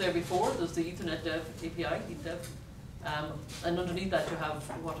what was there before. There's the Ethernet Dev API, ETHDEV. And underneath that you have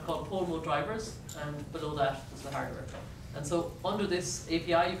what are called pole mode drivers, and below that is the hardware. And so under this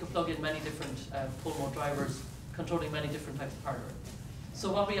API you can plug in many different pole mode drivers controlling many different types of hardware.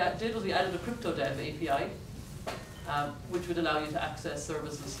 So what we did was we added a CryptoDev API, which would allow you to access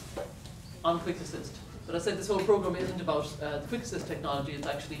services on QuickAssist. But I said this whole program isn't about the QuickAssist technology. It's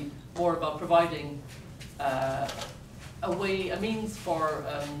actually more about providing a means for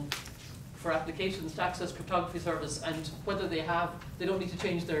applications to access cryptography service, and whether they don't need to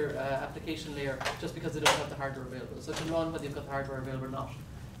change their application layer just because they don't have the hardware available. So it can run whether you've got the hardware available or not.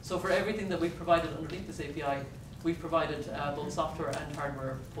 So for everything that we've provided underneath this API, we've provided both software and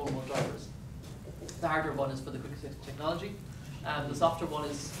hardware pole mode drivers. The hardware one is for the QuickAssist technology. The software one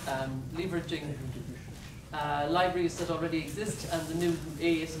is leveraging libraries that already exist and the new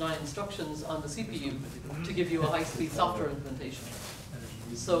AES9 instructions on the CPU to give you a high-speed software implementation.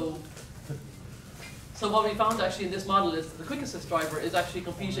 So So what we found actually in this model is that the QuickAssist driver is actually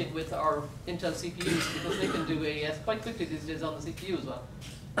competing with our Intel CPUs because they can do AES quite quickly these days on the CPU as well.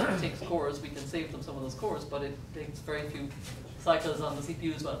 It takes cores, we can save them some of those cores, but it takes very few cycles on the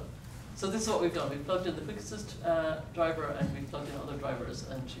CPU as well. So this is what we've done. We've plugged in the QuickAssist driver and we've plugged in other drivers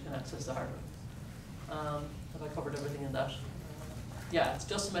and you can access the hardware. Have I covered everything in that? Yeah, it's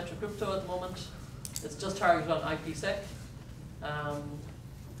just symmetric crypto at the moment. It's just targeted on IPsec.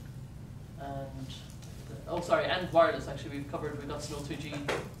 And wireless actually we've covered. We've got Snow 3G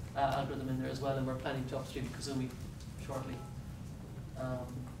algorithm in there as well, and we're planning to upstream Kazumi shortly.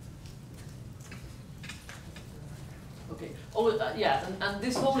 Okay. And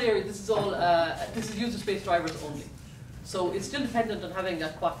this whole area, this is all this is user space drivers only. So it's still dependent on having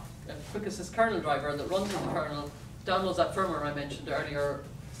that QuickAssist kernel driver that runs in the kernel, downloads that firmware I mentioned earlier,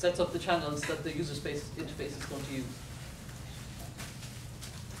 sets up the channels that the user space interface is going to use.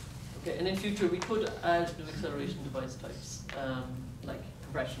 Okay, and in future we could add new acceleration device types, like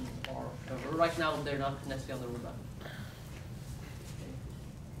compression or whatever. Right now they're not necessarily on the roadmap.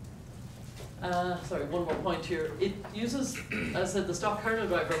 Sorry, one more point here. It uses, as I said, the stock kernel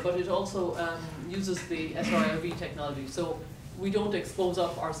driver, but it also uses the SRIOV technology. So we don't expose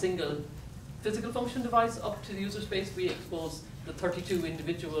up our single physical function device up to the user space. We expose the 32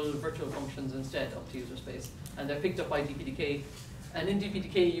 individual virtual functions instead up to user space, and they're picked up by DPDK. And in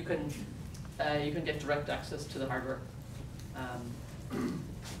DPDK, you can get direct access to the hardware.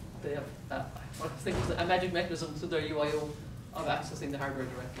 They have I think it's a magic mechanism through their UIO of accessing the hardware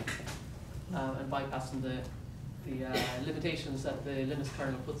directly. And bypassing the limitations that the Linux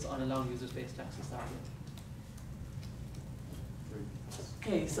kernel puts on allowing user space to access the hardware.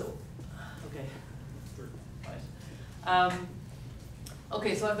 Okay, so, right.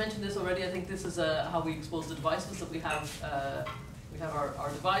 Okay, so I've mentioned this already. I think this is how we expose the devices that we have. We have our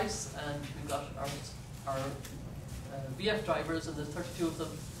device, and we've got our VF drivers, and there's 32 of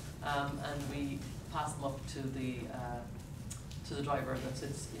them, and we pass them up to the driver that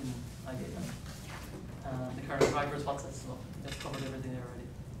sits in IDA. The kernel driver is what sets them up. I've covered everything there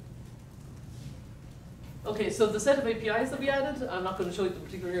already. Okay, so the set of APIs that we added, I'm not going to show you them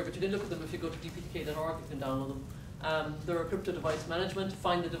particularly here, but you can look at them if you go to dpdk.org, you can download them. There are crypto device management,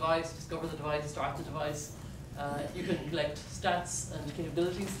 find the device, discover the device, start the device. You can collect stats and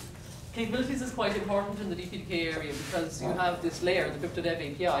capabilities. Capabilities is quite important in the DPDK area because you have this layer, the CryptoDev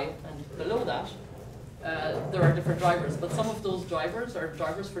API, and below that there are different drivers, but some of those drivers are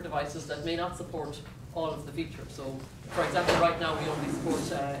drivers for devices that may not support all of the features. So, for example, right now we only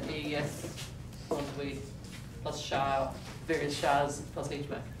support AES, front-way, plus SHA, various SHAs, plus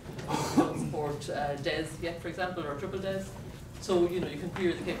HMAC. We don't support DES yet, for example, or triple DES. So, you can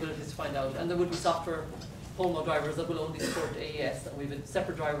query the capabilities to find out. And there would be software HOMO drivers that will only support AES, and we have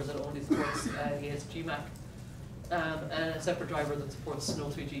separate drivers that only supports AES GMAC, and a separate driver that supports Snow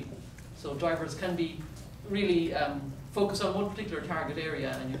 3G. So drivers can be really focused on one particular target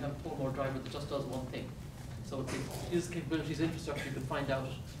area, and you have a HOMO driver that just does one thing. So if you use the capabilities infrastructure, you can find out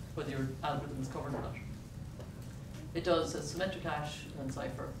whether your algorithm is covered or not. It does symmetric hash and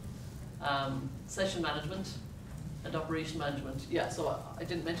cipher, session management, and operation management. Yeah, so I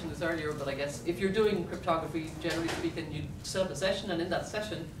didn't mention this earlier, but I guess if you're doing cryptography, generally speaking, you set up a session, and in that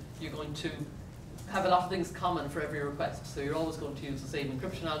session, you're going to have a lot of things common for every request. So you're always going to use the same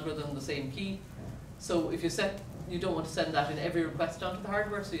encryption algorithm, the same key. So if you don't want to send that in every request onto the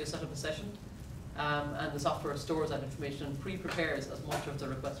hardware, so you set up a session, and the software stores that information and pre-prepares as much of the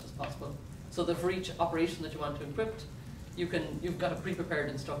request as possible. So that for each operation that you want to encrypt, you've got a pre-prepared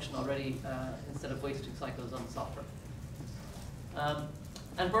instruction already instead of wasting cycles on the software.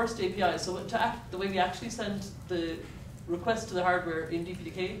 And burst API. So the way we actually send the request to the hardware in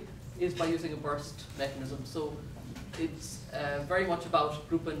DPDK is by using a burst mechanism. So it's very much about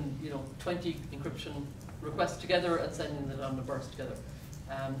grouping 20 encryption requests together and sending them on a burst together.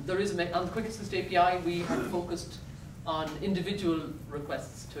 There is on the QuickAssist API, we have focused on individual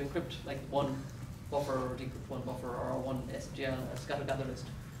requests to encrypt, like one buffer or decrypt one buffer or one SGL, a scatter gather list.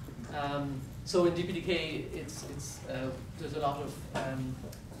 So in DPDK, there's a lot of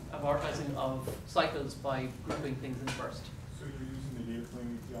amortizing of cycles by grouping things in burst. So you're using the data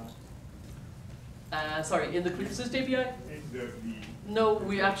plane API? Sorry, in the QuickAssist API? No,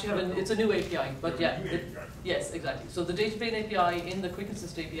 we actually have it's a new API, but yeah. Yes, exactly. So the data plane API in the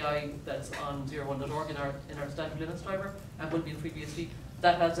QuickAssist API that's on 01.org in our standard Linux driver and will be in FreeBSD,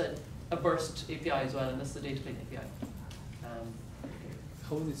 that has a burst API as well, and that's the data plane API.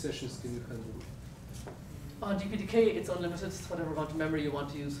 How many sessions can you handle? On DPDK, it's unlimited. It's whatever amount of memory you want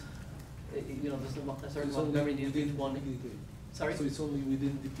to use. There's not a certain amount of memory needed for one. Sorry? So it's only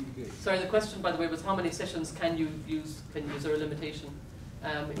within the PDK? Sorry, the question, by the way, was how many sessions can you use? Is there a limitation?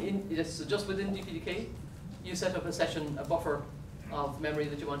 Yes, so just within DPDK, you set up a session, a buffer of memory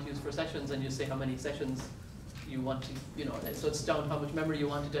that you want to use for sessions, and you say how many sessions you want to, so it's down how much memory you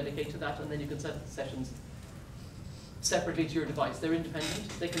want to dedicate to that, and then you can set sessions separately to your device. They're independent.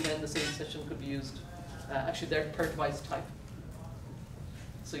 They can then, the same session could be used, actually they're per device type.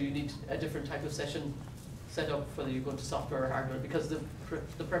 So you need a different type of session set up whether you go to software or hardware, because the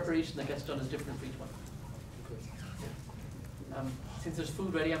preparation that gets done is different for each one. Since there's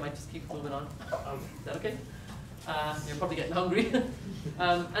food ready, I might just keep moving on. Is that okay? You're probably getting hungry.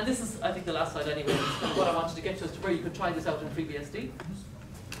 And this is, I think, the last slide anyway. What I wanted to get to is to where you could try this out in FreeBSD.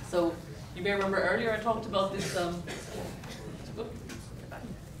 So you may remember earlier I talked about this.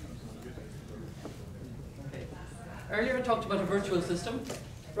 Earlier I talked about a virtual system.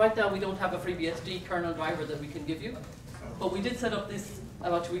 Right now we don't have a FreeBSD kernel driver that we can give you, but we did set up this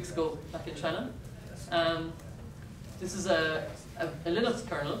about 2 weeks ago back in China. This is a Linux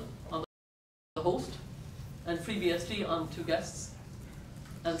kernel on the host and FreeBSD on 2 guests.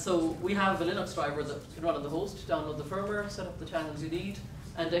 And so we have a Linux driver that can run on the host, download the firmware, set up the channels you need,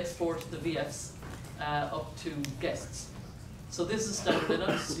 and export the VFs up to guests. So this is standard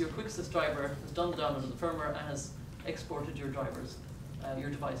Linux. Your QuickAssist driver has done the download of the firmware and has exported your drivers, your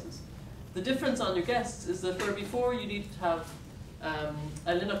devices. The difference on your guests is that where before you needed to have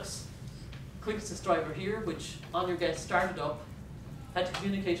a Linux QuickAssist driver here, which on your guest started up, had to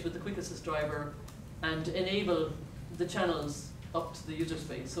communicate with the QuickAssist driver and enable the channels up to the user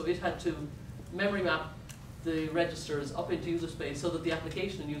space. So it had to memory map the registers up into user space so that the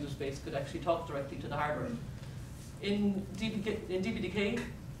application in user space could actually talk directly to the hardware. In DPDK,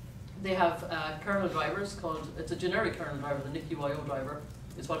 they have kernel drivers called, it's a generic kernel driver, the NIC-UIO driver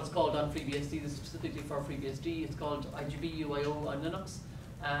is what it's called on FreeBSD. This is specifically for FreeBSD. It's called IGB-UIO on Linux.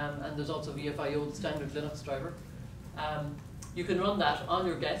 And there's also VFIO, the standard Linux driver. You can run that on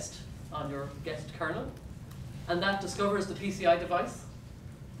your guest kernel, and that discovers the PCI device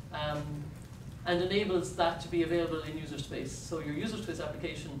and enables that to be available in user space. So your user space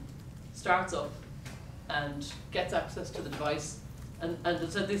application starts up and gets access to the device, and as I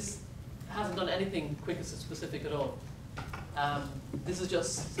said, this hasn't done anything QuickAssist specific at all. This is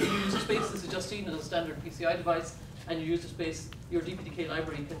just user space. This is just seen as a standard PCI device, and your user space, your DPDK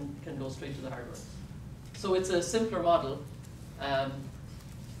library can go straight to the hardware. So it's a simpler model.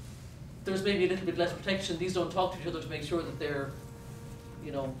 There's maybe a little bit less protection. These don't talk to each other to make sure that they're,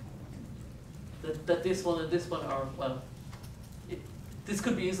 that this one and this one are, well, this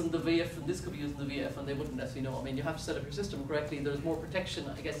could be using the VF and this could be using the VF, and they wouldn't necessarily know. I mean, you have to set up your system correctly. There's more protection,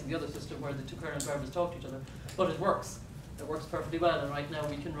 I guess, in the other system where the 2 kernel drivers talk to each other, but it works. It works perfectly well, and right now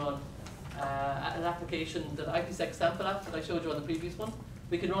we can run an application, that IPsec sample app that I showed you on the previous one.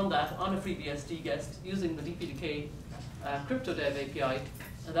 We can run that on a FreeBSD guest using the DPDK CryptoDev API,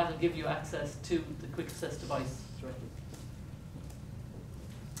 and that will give you access to the QuickAssist device directly.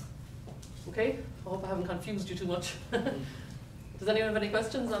 Okay, I hope I haven't confused you too much. Does anyone have any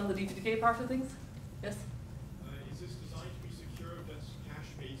questions on the DPDK part of things? Yes? Is this designed to be secure against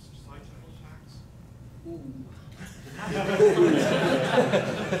cache-based side channel attacks? Ooh.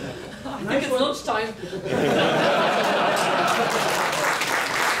 I think it's lunchtime.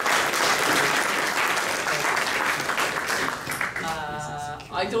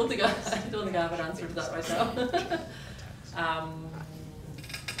 I don't think I have an answer to that right now. I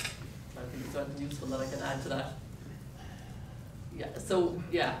think it's something useful that I can add to that. Yeah. So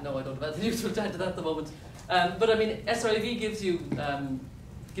yeah, no, I don't have anything useful to add to that at the moment. But I mean, SRIV gives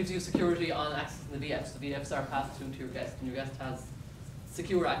you security on accessing the VFs. The VFs are passed through to your guest, and your guest has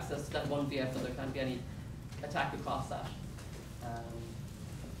secure access to that one VF, so there can't be any attack across that.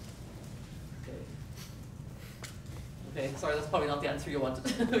 Okay, sorry, that's probably not the answer you wanted.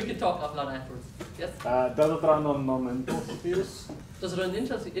 We can talk offline afterwards. Yes? Does it run on non-Intel CPUs? Does it run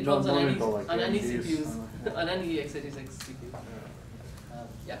Intel? It runs on any CPUs, on any x86 CPU.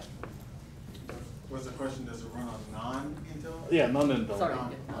 Yeah. Was the question, does it run on non-Intel? Yeah, non-Intel. Sorry.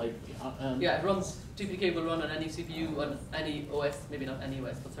 Yeah, it runs, DPDK will run on any CPU, on any OS, maybe not any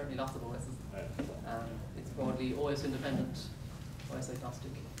OS, but certainly lots of OSs. It's broadly OS independent, OS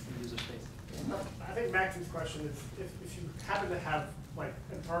agnostic in user space. I think Max's question is, if you happen to have like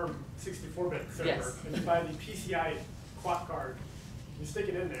an ARM 64-bit server, Yes. and you buy the PCI clock card, you stick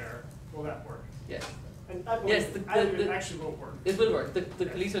it in there, will that work? Yes. And I believe, Yes, it actually will work. It will work. The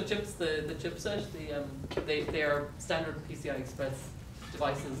Callisto chips, the chipset, they are standard PCI Express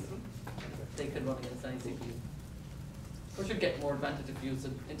devices. They can run against any CPU. We should get more advantage if you use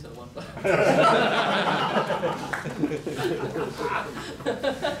an Intel one.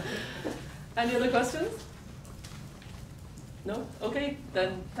 Any other questions? No? Okay,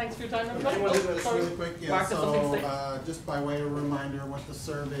 then thanks for your time, everybody. I want to do Oh, this sorry. really quick. Yeah, Mark has something to so say. just by way of reminder, with the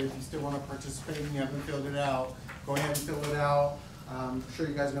survey, if you still want to participate and you haven't filled it out, go ahead and fill it out. I'm sure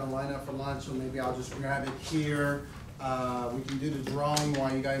you guys are going to line up for lunch, so maybe I'll just grab it here. We can do the drawing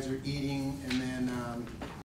while you guys are eating, and then